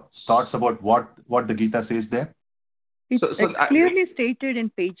give your thoughts about what the Gita says there? It's clearly stated in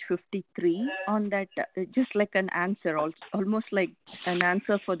page 53 on that, just like an answer, almost like an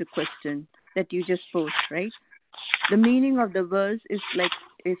answer for the question that you just posed, right? The meaning of the verse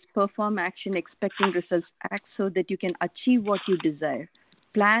is perform action, expecting results, act so that you can achieve what you desire,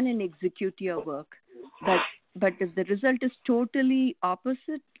 plan and execute your work. But if the result is totally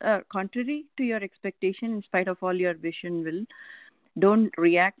opposite, contrary to your expectation, in spite of all your vision will, don't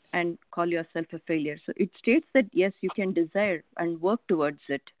react and call yourself a failure. So it states that, yes, you can desire and work towards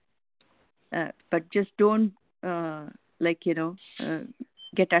it, but just don't,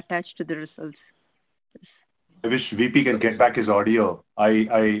 get attached to the results. I wish VP can get back his audio.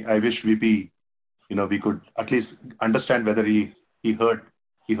 I wish VP, we could at least understand whether he heard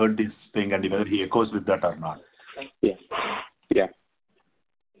this thing and whether he echoes with that or not. Yeah.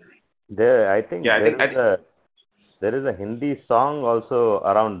 I think there is a Hindi song also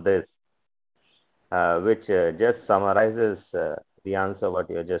around this, which just summarizes the answer what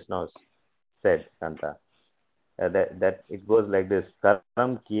you just now said, Kanta. That it goes like this: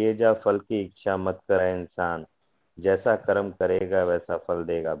 कर्म किए जा फल की इच्छा मत करे इंसान, जैसा कर्म करेगा वैसा फल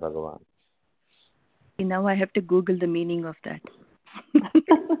देगा भगवान. Now I have to Google the meaning of that.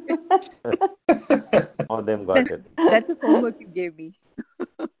 All of them got it. That's the homework you gave me.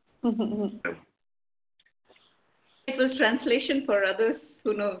 It was translation for others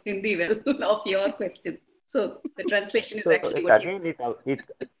who know Hindi well of your question. So the translation is actually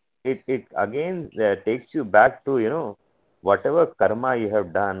it again takes you back to whatever karma you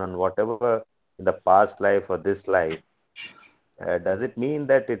have done and whatever in the past life or this life. Does it mean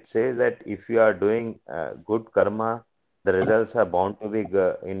that it says that if you are doing good karma, the results are bound to be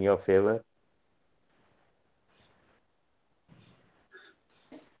in your favor?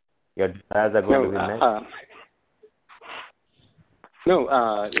 Your desires are going to be met? No,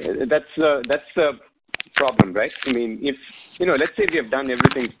 that's the problem, right? I mean, if let's say we have done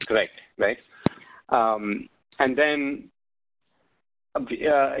everything correct, right? And then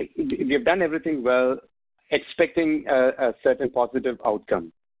we have done everything well, expecting a certain positive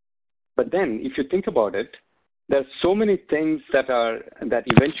outcome. But then, if you think about it, there are so many things that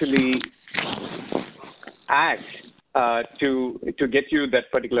eventually act to get you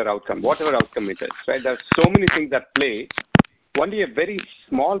that particular outcome, whatever outcome it is, right? There are so many things at play. Only a very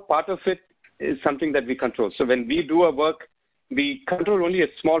small part of it is something that we control. So when we do our work, we control only a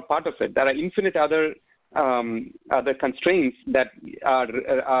small part of it. There are infinite other constraints that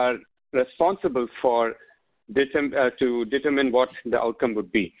are responsible for to determine what the outcome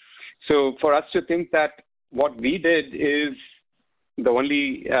would be. So for us to think that what we did is the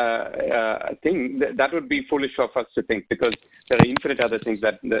only thing, that would be foolish of us to think, because there are infinite other things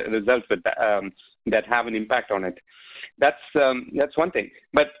that result with that have an impact on it. That's one thing.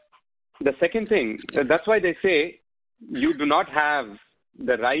 But the second thing, that's why they say you do not have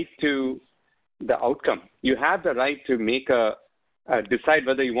the right to the outcome. You have the right to make decide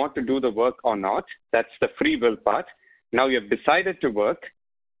whether you want to do the work or not. That's the free will part. Now you have decided to work.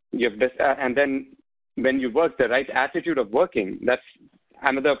 And then when you work, the right attitude of working, that's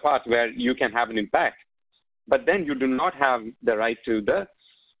another part where you can have an impact. But then you do not have the right to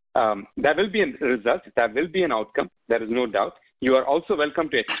there will be a result, there will be an outcome, there is no doubt. You are also welcome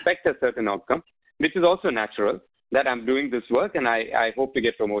to expect a certain outcome, which is also natural, that I'm doing this work and I hope to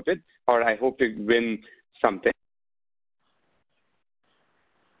get promoted or I hope to win something.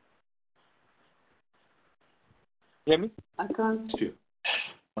 Hear me? I can't.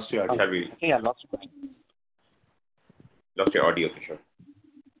 Lost your audio. I lost your audio for sure.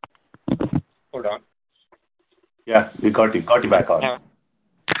 Hold on. Yeah, we got you back on. Yeah.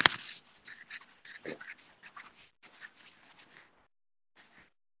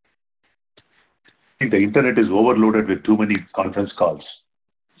 I think the internet is overloaded with too many conference calls.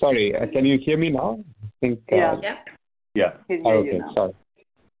 Sorry, can you hear me now? I think. Yeah. Okay, sorry.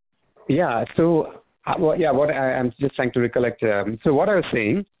 Yeah. So. What I'm just trying to recollect. So what I was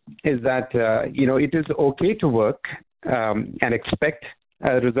saying is that it is okay to work and expect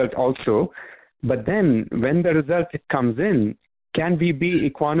a result also, but then when the result comes in, can we be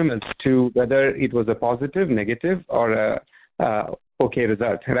equanimous to whether it was a positive, negative, or a okay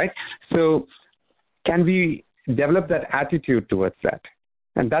result, right? So can we develop that attitude towards that?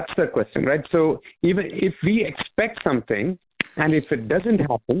 And that's the question, right? So even if we expect something and if it doesn't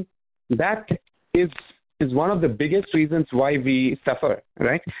happen, that is one of the biggest reasons why we suffer,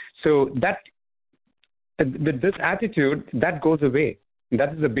 right? So that with this attitude, that goes away.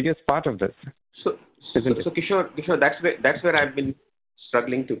 That is the biggest part of this. So Kishore, that's where I've been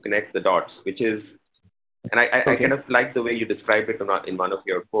struggling to connect the dots, which is, and I kind of like the way you described it in one of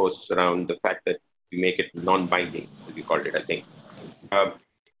your posts around the fact that you make it non-binding, as you called it, I think.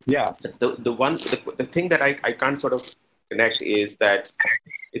 Yeah. The thing that I can't sort of connect is that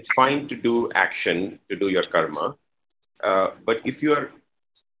it's fine to do action, to do your karma, but if you're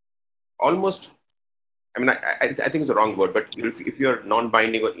almost, I mean, I think it's the wrong word, but if you're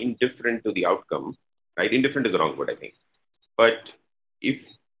non-binding or indifferent to the outcome, right? Indifferent is the wrong word, I think. But if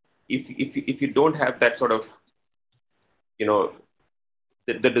you don't have that sort of,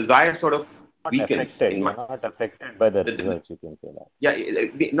 the desire sort of weakens. Not affected by the results, you can say that. Yeah,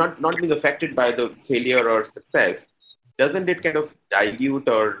 not being affected by the failure or success, doesn't it kind of dilute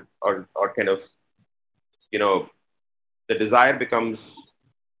or kind of, the desire becomes,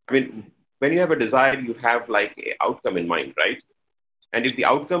 I mean, when you have a desire, you have like an outcome in mind, right? And if the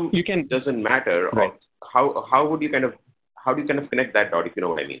outcome doesn't matter, right. how do you kind of connect that dot, if you know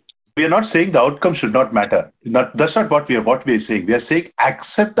what I mean? We are not saying the outcome should not matter. That's not what we are saying. We are saying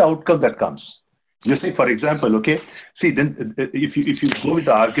accept the outcome that comes. You say, for example, okay, see, then if you go with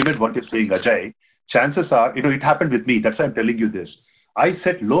the argument, what you're saying, Ajay, chances are, it happened with me. That's why I'm telling you this. I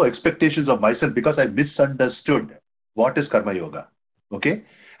set low expectations of myself because I misunderstood what is Karma Yoga. Okay?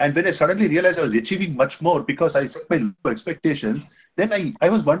 And when I suddenly realized I was achieving much more because I set my low expectations, then I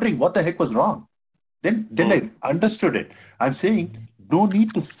was wondering what the heck was wrong. Then I understood it. I'm saying no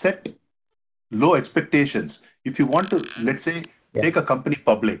need to set low expectations. If you want to, let's say, take a company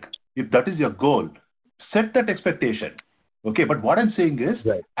public, if that is your goal, set that expectation. Okay, but what I'm saying is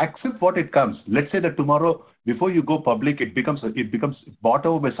accept what it comes. Let's say that tomorrow, before you go public, it becomes bought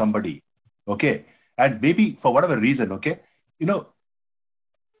over by somebody. Okay, and maybe for whatever reason, okay,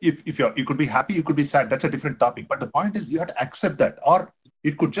 if you could be happy, you could be sad. That's a different topic. But the point is, you have to accept that, or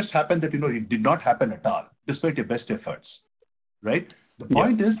it could just happen that it did not happen at all, despite your best efforts, right? The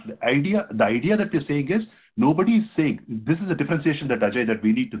point is, the idea that you're saying is, nobody is saying, this is a differentiation that Ajay, that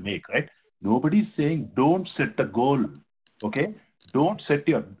we need to make, right? Nobody is saying don't set the goal, okay? Don't set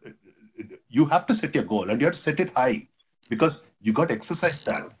you have to set your goal, and you have to set it high, because you got to exercise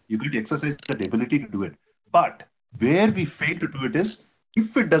that. You got to exercise that ability to do it. But where we fail to do it is,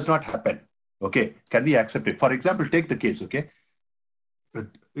 if it does not happen, okay, can we accept it? For example, take the case, okay?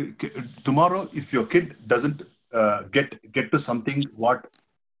 Tomorrow, if your kid doesn't get to something what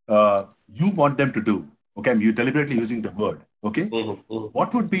you want them to do, okay, you're deliberately using the word, okay,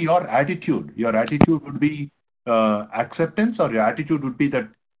 what would be your attitude? Your attitude would be acceptance, or your attitude would be that,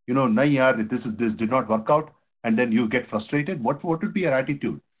 nahi yaar, this did not work out, and then you get frustrated. What would be your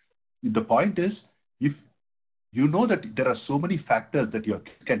attitude? The point is, if you know that there are so many factors that your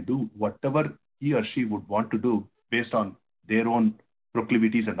kid can do whatever he or she would want to do based on their own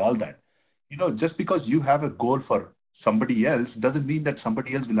proclivities and all that. Just because you have a goal for somebody else doesn't mean that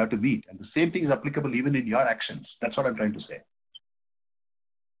somebody else will have to meet. And the same thing is applicable even in your actions. That's what I'm trying to say.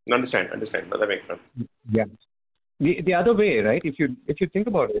 Understand. No, that makes sense. Yeah. The other way, right? If you think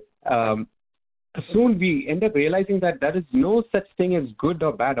about it, soon we end up realizing that there is no such thing as good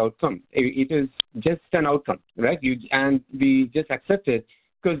or bad outcome. It is just an outcome, right? And we just accept it,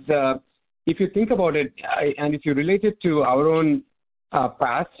 because if you think about it, and if you relate it to our own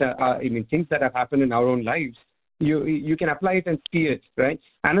past, things that have happened in our own lives, you can apply it and see it, right?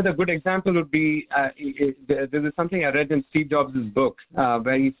 Another good example would be, there is something I read in Steve Jobs' book,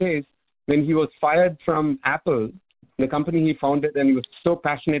 where he says when he was fired from Apple, the company he founded and he was so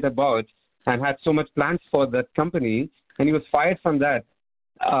passionate about and had so much plans for that company, and he was fired from that.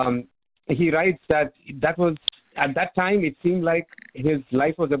 He writes that was, at that time, it seemed like his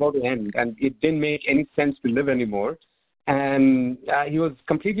life was about to end, and it didn't make any sense to live anymore. And he was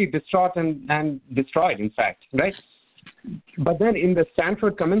completely distraught and destroyed, in fact, right? But then in the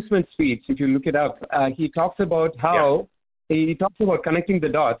Stanford commencement speech, if you look it up, he talks about how he talks about connecting the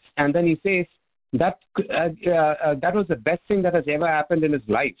dots, and then he says that that was the best thing that has ever happened in his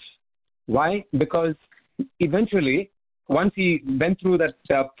life. Why? Because eventually, once he went through that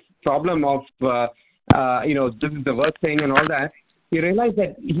problem of, this is the worst thing and all that, he realized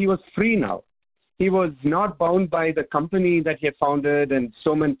that he was free now. He was not bound by the company that he had founded and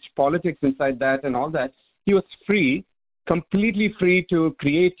so much politics inside that and all that. He was free, completely free to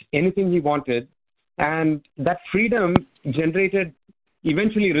create anything he wanted. And that freedom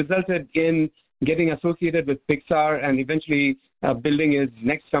eventually resulted in getting associated with Pixar and eventually building his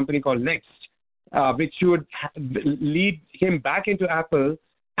next company called Next, which would lead him back into Apple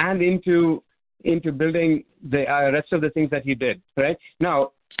and into building the rest of the things that he did, right?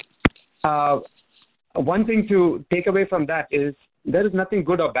 Now, one thing to take away from that is there is nothing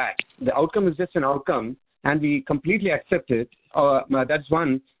good or bad. The outcome is just an outcome, and we completely accept it. That's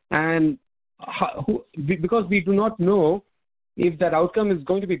one. And because we do not know if that outcome is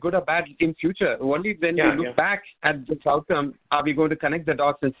going to be good or bad in future, only when we look back at this outcome are we going to connect the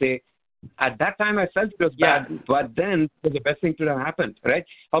dots and say, at that time I felt it was bad, but then it was the best thing to have happened, right?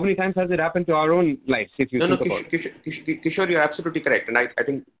 How many times has it happened to our own lives, if you think about it? Kishore, you're absolutely correct, and I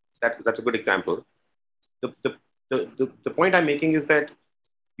think that's a good example. The point I'm making is that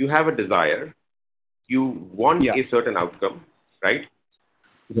you have a desire, you want a certain outcome, right?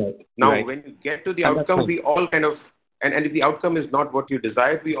 Right. Now, when you get to the outcome, we all kind of, and if the outcome is not what you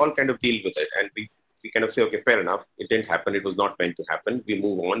desired, we all kind of deal with it, and we kind of say, okay, fair enough, it didn't happen, it was not meant to happen, we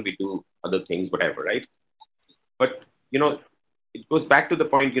move on, we do other things, whatever, right? But, it goes back to the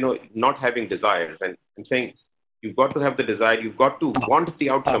point, not having desires, and I'm saying, you've got to have the desire, you've got to want the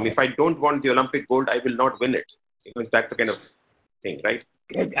outcome. If I don't want the Olympic gold, I will not win it. That's the kind of thing, right?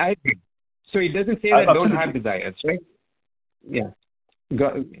 I agree. So it doesn't say that don't have desires, right? Yeah.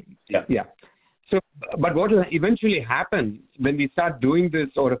 Yeah. So, but what will eventually happen when we start doing this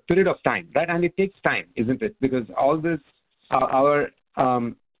over a period of time, right? And it takes time, isn't it? Because all this, our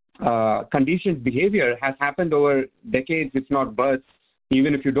conditioned behavior has happened over decades, if not births.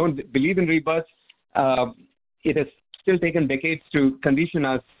 Even if you don't believe in rebirth, it has still taken decades to condition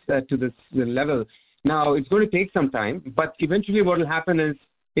us to this level. Now, it's going to take some time, but eventually what will happen is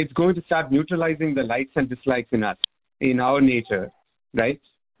it's going to start neutralizing the likes and dislikes in us, in our nature, right?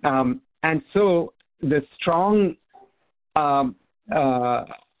 And so the strong, the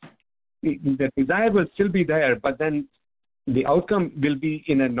desire will still be there, but then the outcome will be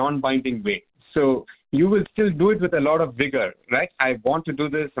in a non-binding way. So you will still do it with a lot of vigor, right? I want to do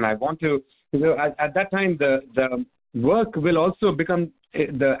this and I want to, at that time, the work will also become,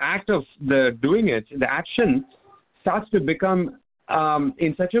 the act of the doing it, the action starts to become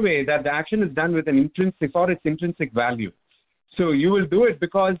in such a way that the action is done with an intrinsic or its intrinsic value. So you will do it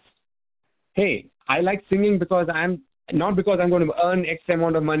because, hey, I like singing because not because I'm going to earn X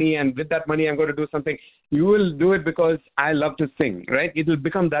amount of money and with that money I'm going to do something. You will do it because I love to sing, right? It will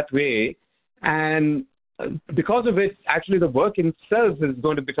become that way. And because of it, actually the work itself is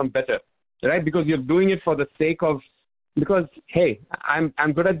going to become better, right? Because you're doing it for the sake of, because, hey, I'm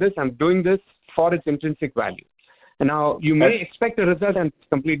good at this, I'm doing this for its intrinsic value. And now you may expect a result and it's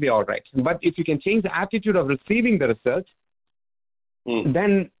completely all right. But if you can change the attitude of receiving the result,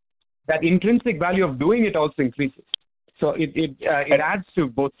 then that intrinsic value of doing it also increases. So it adds to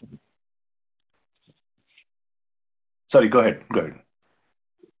both. Sorry, go ahead.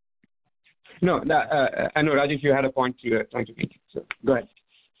 No, I know, Rajesh, you had a point you were trying to make. So go ahead.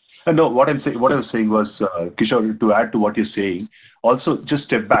 No, what I was saying was, Kishore, to add to what you're saying, also just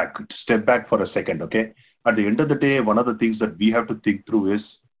step back for a second, okay? At the end of the day, one of the things that we have to think through is,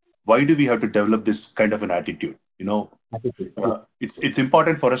 why do we have to develop this kind of an attitude? It's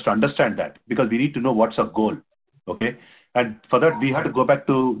important for us to understand that, because we need to know what's our goal, okay? And for that, we have to go back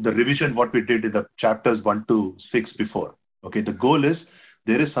to the revision, what we did in the chapters 1 to 6 before, okay? The goal is,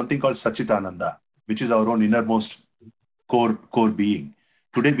 there is something called Satchitananda, which is our own innermost core being.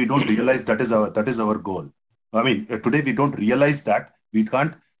 Today, we don't realize that is our goal. I mean, today we don't realize that, we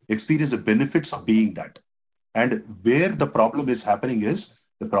can't experience the benefits of being that. And where the problem is happening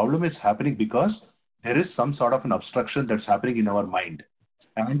because there is some sort of an obstruction that's happening in our mind.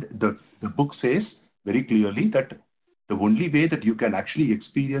 And the book says very clearly that the only way that you can actually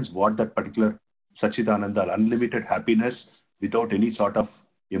experience what that particular Satchitananda, unlimited happiness without any sort of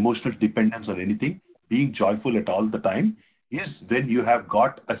emotional dependence on anything, being joyful at all the time, is when you have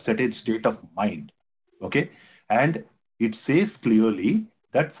got a certain state of mind. Okay? And it says clearly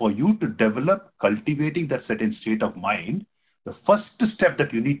that for you to develop cultivating that certain state of mind, the first step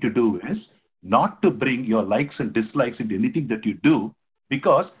that you need to do is not to bring your likes and dislikes into anything that you do,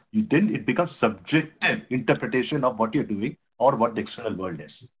 because then it becomes subjective interpretation of what you're doing or what the external world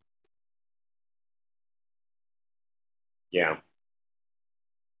is. Yeah.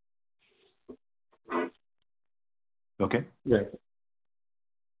 Okay. Right.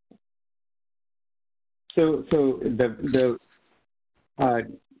 So the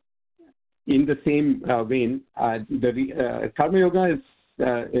in the same vein, the Karma Yoga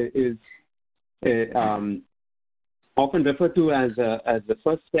is often referred to as the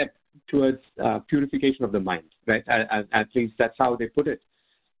first step towards purification of the mind, right? At least that's how they put it.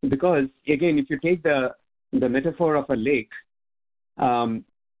 because again, if you take the metaphor of a lake,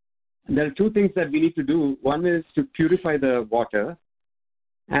 there are two things that we need to do. One is to purify the water,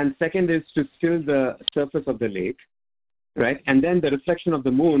 and second is to still the surface of the lake, right? And then the reflection of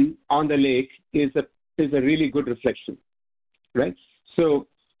the moon on the lake is a really good reflection, right? So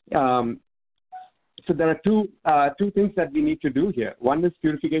there are two things that we need to do here. One is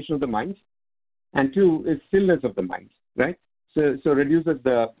purification of the mind, and two is stillness of the mind, right? So reduces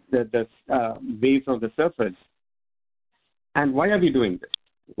the waves on the surface. And why are we doing this?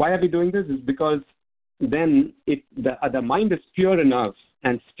 Why are we doing this? Is because then the mind is pure enough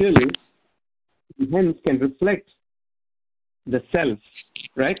and still, hence can reflect the self,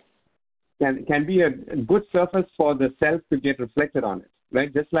 right? Can be a good surface for the self to get reflected on it,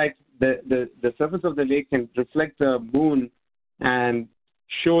 right? Just like the surface of the lake can reflect the moon and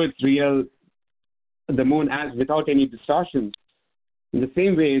show the moon as without any distortion. In the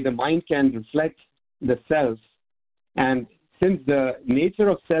same way, the mind can reflect the self, and since the nature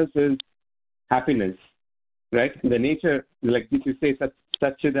of self is happiness, right? The nature, like if you say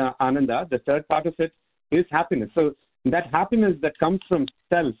Satchida Ananda, the third part of it is happiness. So that happiness that comes from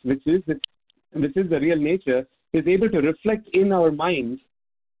self, which is the real nature, is able to reflect in our mind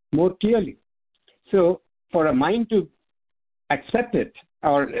more clearly. So for a mind to accept it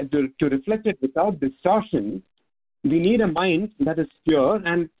or to reflect it without distortion, we need a mind that is pure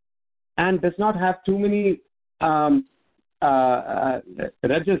and does not have too many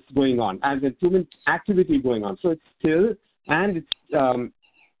rajas going on, as in too much activity going on. So it's still and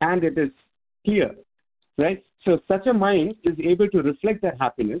it is clear, right? So such a mind is able to reflect that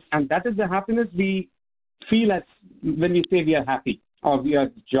happiness, and that is the happiness we feel as when we say we are happy or we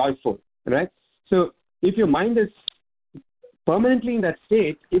are joyful, right? So if your mind is permanently in that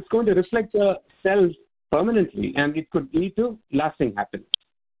state, it's going to reflect the self permanently, and it could lead to lasting happiness.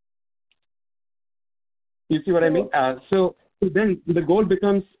 You see what I mean? So then the goal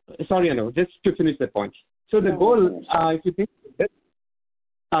becomes, sorry, Anu, just to finish that point. So the goal, if you think,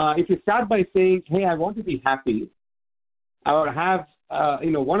 if you start by saying, hey, I want to be happy, or have,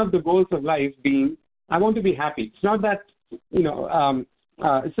 one of the goals of life being, I want to be happy. It's not that,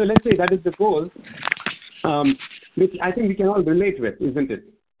 so let's say that is the goal, which I think we can all relate with, isn't it?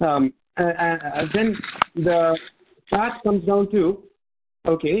 Then the part comes down to,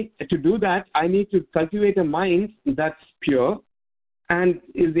 okay, to do that, I need to cultivate a mind that's pure and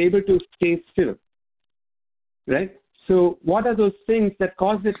is able to stay still, right? So what are those things that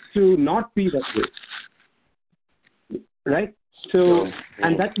cause it to not be that way, right? So,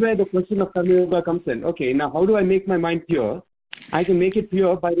 and that's where the question of Karma Yoga comes in. Okay, now how do I make my mind pure? I can make it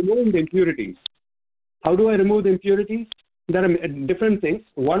pure by removing the impurities. How do I remove the impurities? There are different things.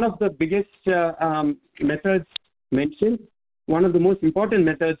 One of the biggest methods mentioned, one of the most important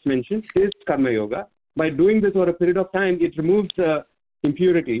methods mentioned is Karma Yoga. By doing this over a period of time, it removes the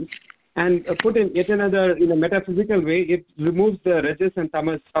impurities. And put in yet another, in a metaphysical way, it removes the rajas and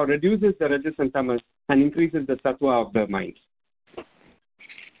tamas, or reduces the rajas and tamas, and increases the sattva of the mind.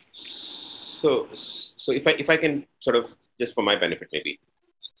 So if I can sort of, just for my benefit maybe,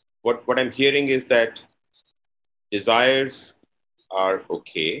 what I'm hearing is that desires are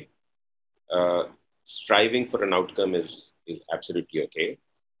okay. Striving for an outcome is absolutely okay.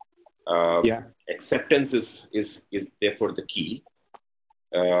 Acceptance is therefore the key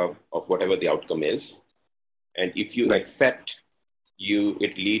of whatever the outcome is. And if you accept,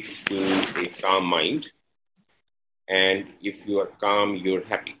 it leads to a calm mind. And if you are calm, you're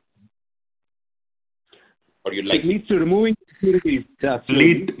happy. Or you like it leads to removing impurities.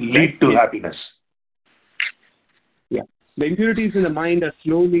 Lead to happiness. Yeah. The impurities in the mind are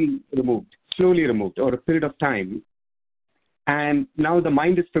slowly removed over a period of time. And now the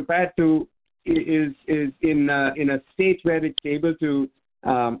mind is prepared to, is in a state where it's able to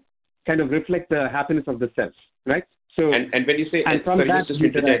kind of reflect the happiness of the self, right? So, and when you say, sorry, just to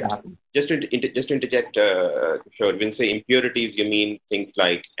interject, Kishore, when you say impurities, you mean things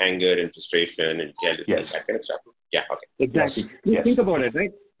like anger and frustration and jealousy, that kind of stuff? Yeah, okay. Exactly. Think about it,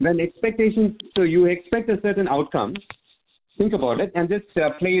 right? When expectations, so you expect a certain outcome, think about it, and just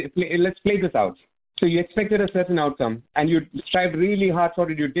let's play this out. So you expected a certain outcome, and you strived really hard for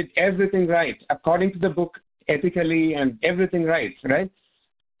it. You did everything right, according to the book, ethically, and everything right?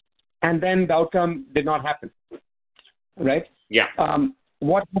 And then the outcome did not happen, right? Yeah.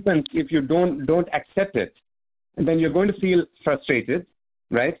 What happens if you don't accept it? And then you're going to feel frustrated,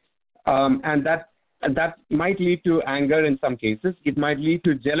 right? And that might lead to anger in some cases. It might lead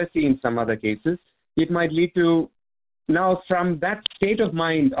to jealousy in some other cases. It might lead to, now from that state of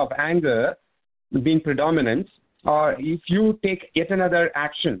mind of anger being predominant, or if you take yet another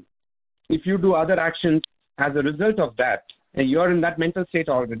action, if you do other actions as a result of that, and you're in that mental state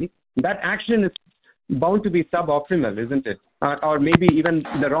already, that action is bound to be suboptimal, isn't it? Or maybe even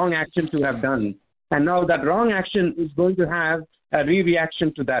the wrong action to have done. And now that wrong action is going to have a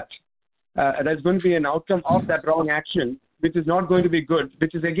re-reaction to that. There's going to be an outcome of that wrong action, which is not going to be good,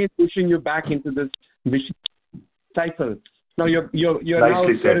 which is again pushing you back into this vicious cycle. Now you're now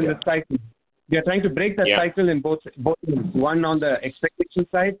Nicely said, in this cycle. You're trying to break that cycle in both ends, one on the expectation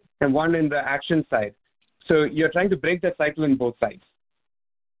side and one in the action side. So you're trying to break that cycle in both sides.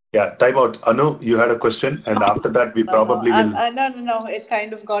 Yeah, time out. Anu, you had a question, and after that we probably will. No. It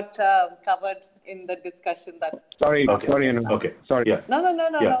kind of got covered in the discussion that. Sorry, Okay. sorry, Anu. Okay. Sorry. Yeah. No,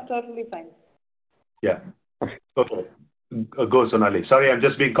 totally fine. Yeah. Okay. Go, Sonali. Sorry, I'm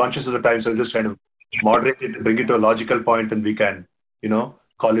just being conscious of the time, so I'm just trying to moderate it, bring it to a logical point, and we can,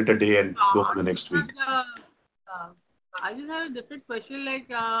 call it a day and go for the next week. I just have a different question, like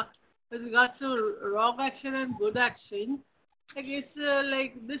with regards to wrong action and good action. Like it's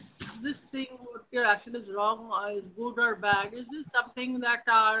like this thing, what your action is wrong or is good or bad. Is this something that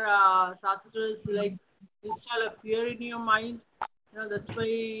our shastras like install a fear in your mind? That's why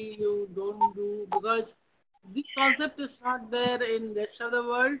you don't do, because this concept is not there in rest of the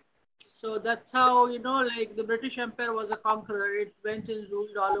world. So that's how, like the British Empire was a conqueror. It went and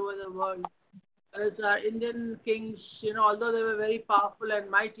ruled all over the world. Whereas Indian kings, although they were very powerful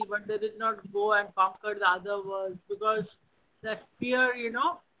and mighty, but they did not go and conquer the other worlds because that fear,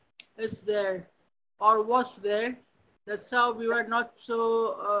 is there or was there. That's how we were not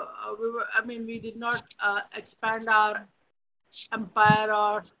so, we did not expand our empire,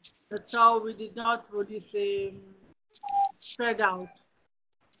 or that's how we did not, spread out.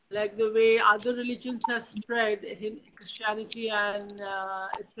 Like the way other religions have spread, Christianity and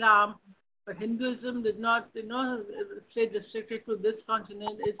Islam, but Hinduism did not, stay restricted to this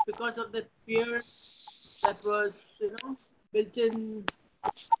continent. It's because of the fear that was, built in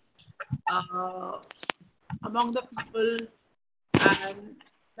among the people, and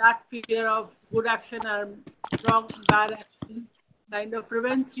that fear of good action and wrong, bad action kind of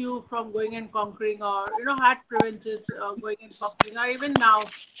prevents you from going and conquering, or had prevents us going and conquering. Or even now,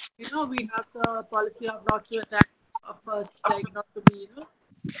 we have the policy of not to attack first, like not to be,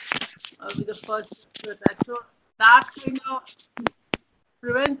 be the first to attack. So that kind of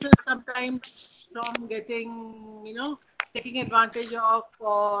prevents us sometimes from getting, taking advantage of,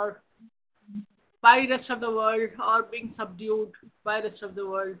 or by rest of the world, or being subdued by rest of the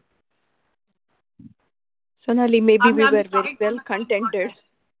world. Sonali, maybe we were very well about contented.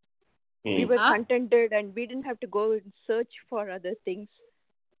 We were Huh? contented and we didn't have to go and search for other things.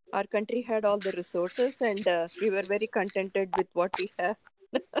 Our country had all the resources and we were very contented with what we have.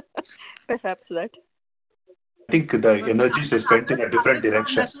 Perhaps that. I think the energies were spent in a different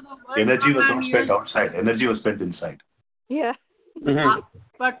direction. Energy was not spent outside. Energy was spent inside. Yeah.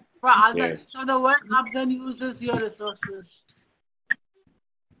 But for others, Yes. so the world comes and uses your resources.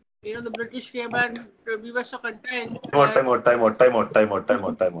 The British came and we were so content. Time out.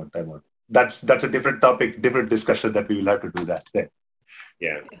 That's a different topic, different discussion that we will have to do that then.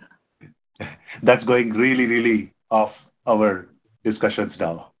 Yeah. That's going really, really off our discussions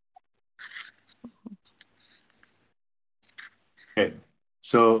now. Okay.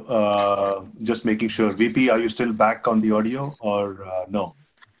 So just making sure. VP, are you still back on the audio or no?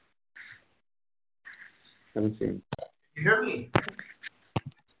 Let me see. You hear me?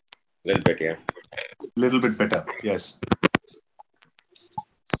 A little bit, yeah. Little bit better. Yes.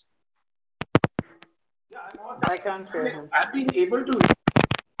 Yeah, I'm on. I can't hear him. I've been able to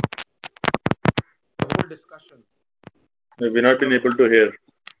the whole discussion. We've not been able to hear.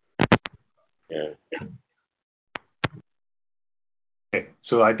 Yeah. Okay.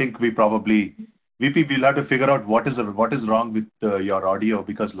 So I think we probably, VP, we'll have to figure out what is wrong with your audio,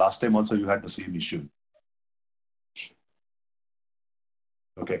 because last time also you had the same issue.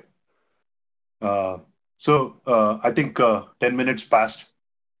 Okay. So I think 10 minutes passed.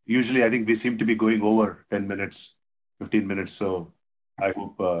 Usually I think we seem to be going over 10 minutes, 15 minutes. So I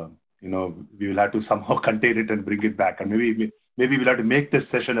hope, we will have to somehow contain it and bring it back. And maybe we'll have to make this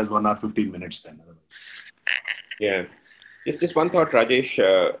session as 1 hour, 15 minutes then. Yeah. Just one thought, Rajesh.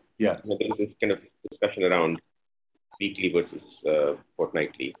 Yeah. There is this kind of discussion around weekly versus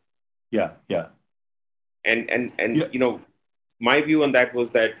fortnightly. Yeah. And Yeah. my view on that was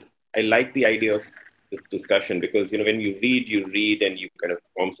that I like the idea of this discussion because, when you read and you kind of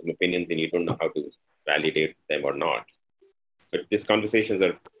form some opinions and you don't know how to validate them or not. But these conversations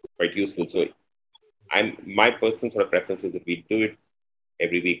are quite useful. So my personal sort of preference is that we do it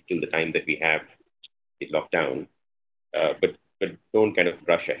every week till the time that we have locked down, but don't kind of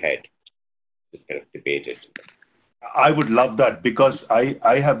rush ahead. Just kind of debate it. I would love that because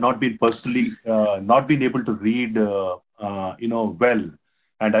I have not been personally not been able to read well,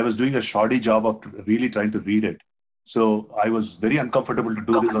 and I was doing a shoddy job of really trying to read it. So I was very uncomfortable to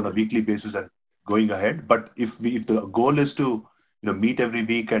do this on a weekly basis and going ahead. But if the goal is to meet every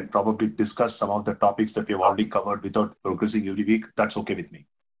week and probably discuss some of the topics that we have already covered without progressing every week, that's okay with me.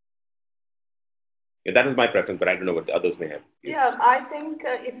 Yeah, that is my preference, but I don't know what the others may have. Yeah, I think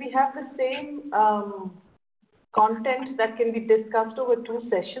if we have the same content that can be discussed over 2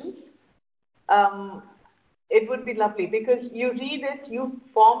 sessions, it would be lovely because you read it, you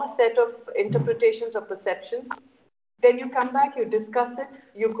form a set of interpretations or perceptions, then you come back, you discuss it,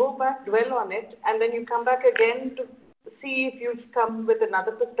 you go back, dwell on it, and then you come back again to see if you've come with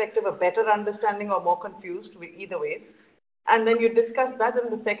another perspective, a better understanding or more confused, either way. And then you discuss that in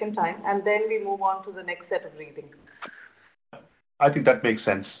the second time, and then we move on to the next set of reading. I think that makes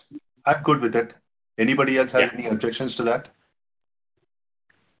sense. I'm good with it. Anybody else have any objections to that?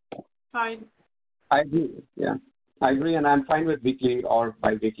 Fine. I agree. Yeah, I agree, and I'm fine with weekly or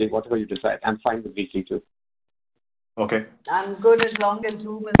bi-weekly, whatever you decide. I'm fine with weekly too. Okay. I'm good as long as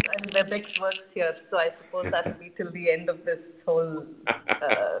Zoom is and WebEx works here. So I suppose that will be till the end of this whole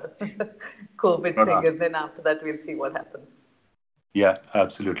COVID thing, and then after that we'll see what happens. Yeah,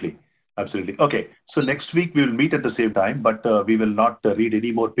 absolutely. Absolutely. Okay. So next week we will meet at the same time, but we will not read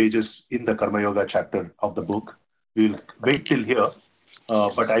any more pages in the Karma Yoga chapter of the book. We will wait till here.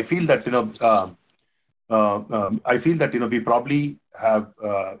 But I feel that, we probably have,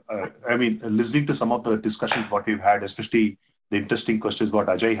 listening to some of the discussions what we've had, especially the interesting questions what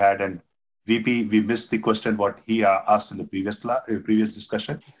Ajay had, and VP, we missed the question what he asked in the previous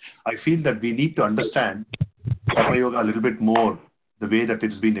discussion. I feel that we need to understand Karma Yoga a little bit more, the way that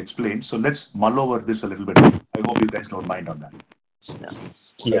it's been explained. So let's mull over this a little bit. I hope you guys don't mind on that.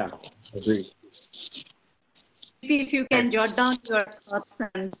 Yeah, agree. If you can jot down your thoughts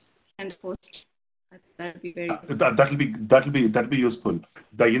and post, that would be very good. That'll be useful.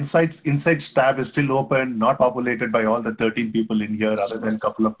 The insights tab is still open, not populated by all the 13 people in here, other than a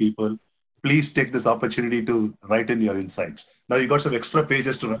couple of people. Please take this opportunity to write in your insights. Now you got some extra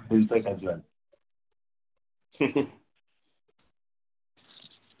pages to write insight as well.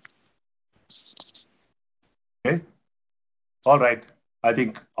 Okay. All right. I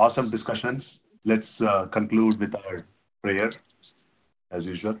think awesome discussions. Let's conclude with our prayer as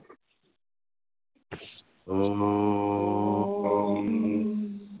usual. Om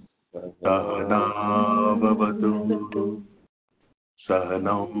Sahana Bhavatu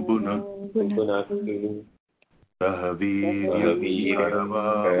Sahanam Bhunaktu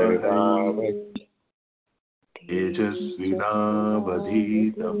Sahaviryakarvavahai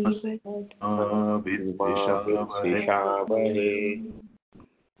Tejasvinavadhitapasmavidvishavahai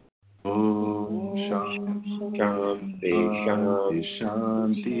Om Shanti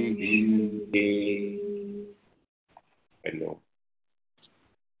Shanti. Hello.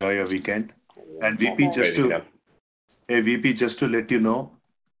 Enjoy your weekend. And VP, just to let you know,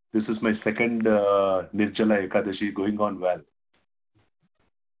 this is my second Nirjala Ekadashi going on well.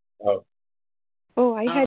 Oh,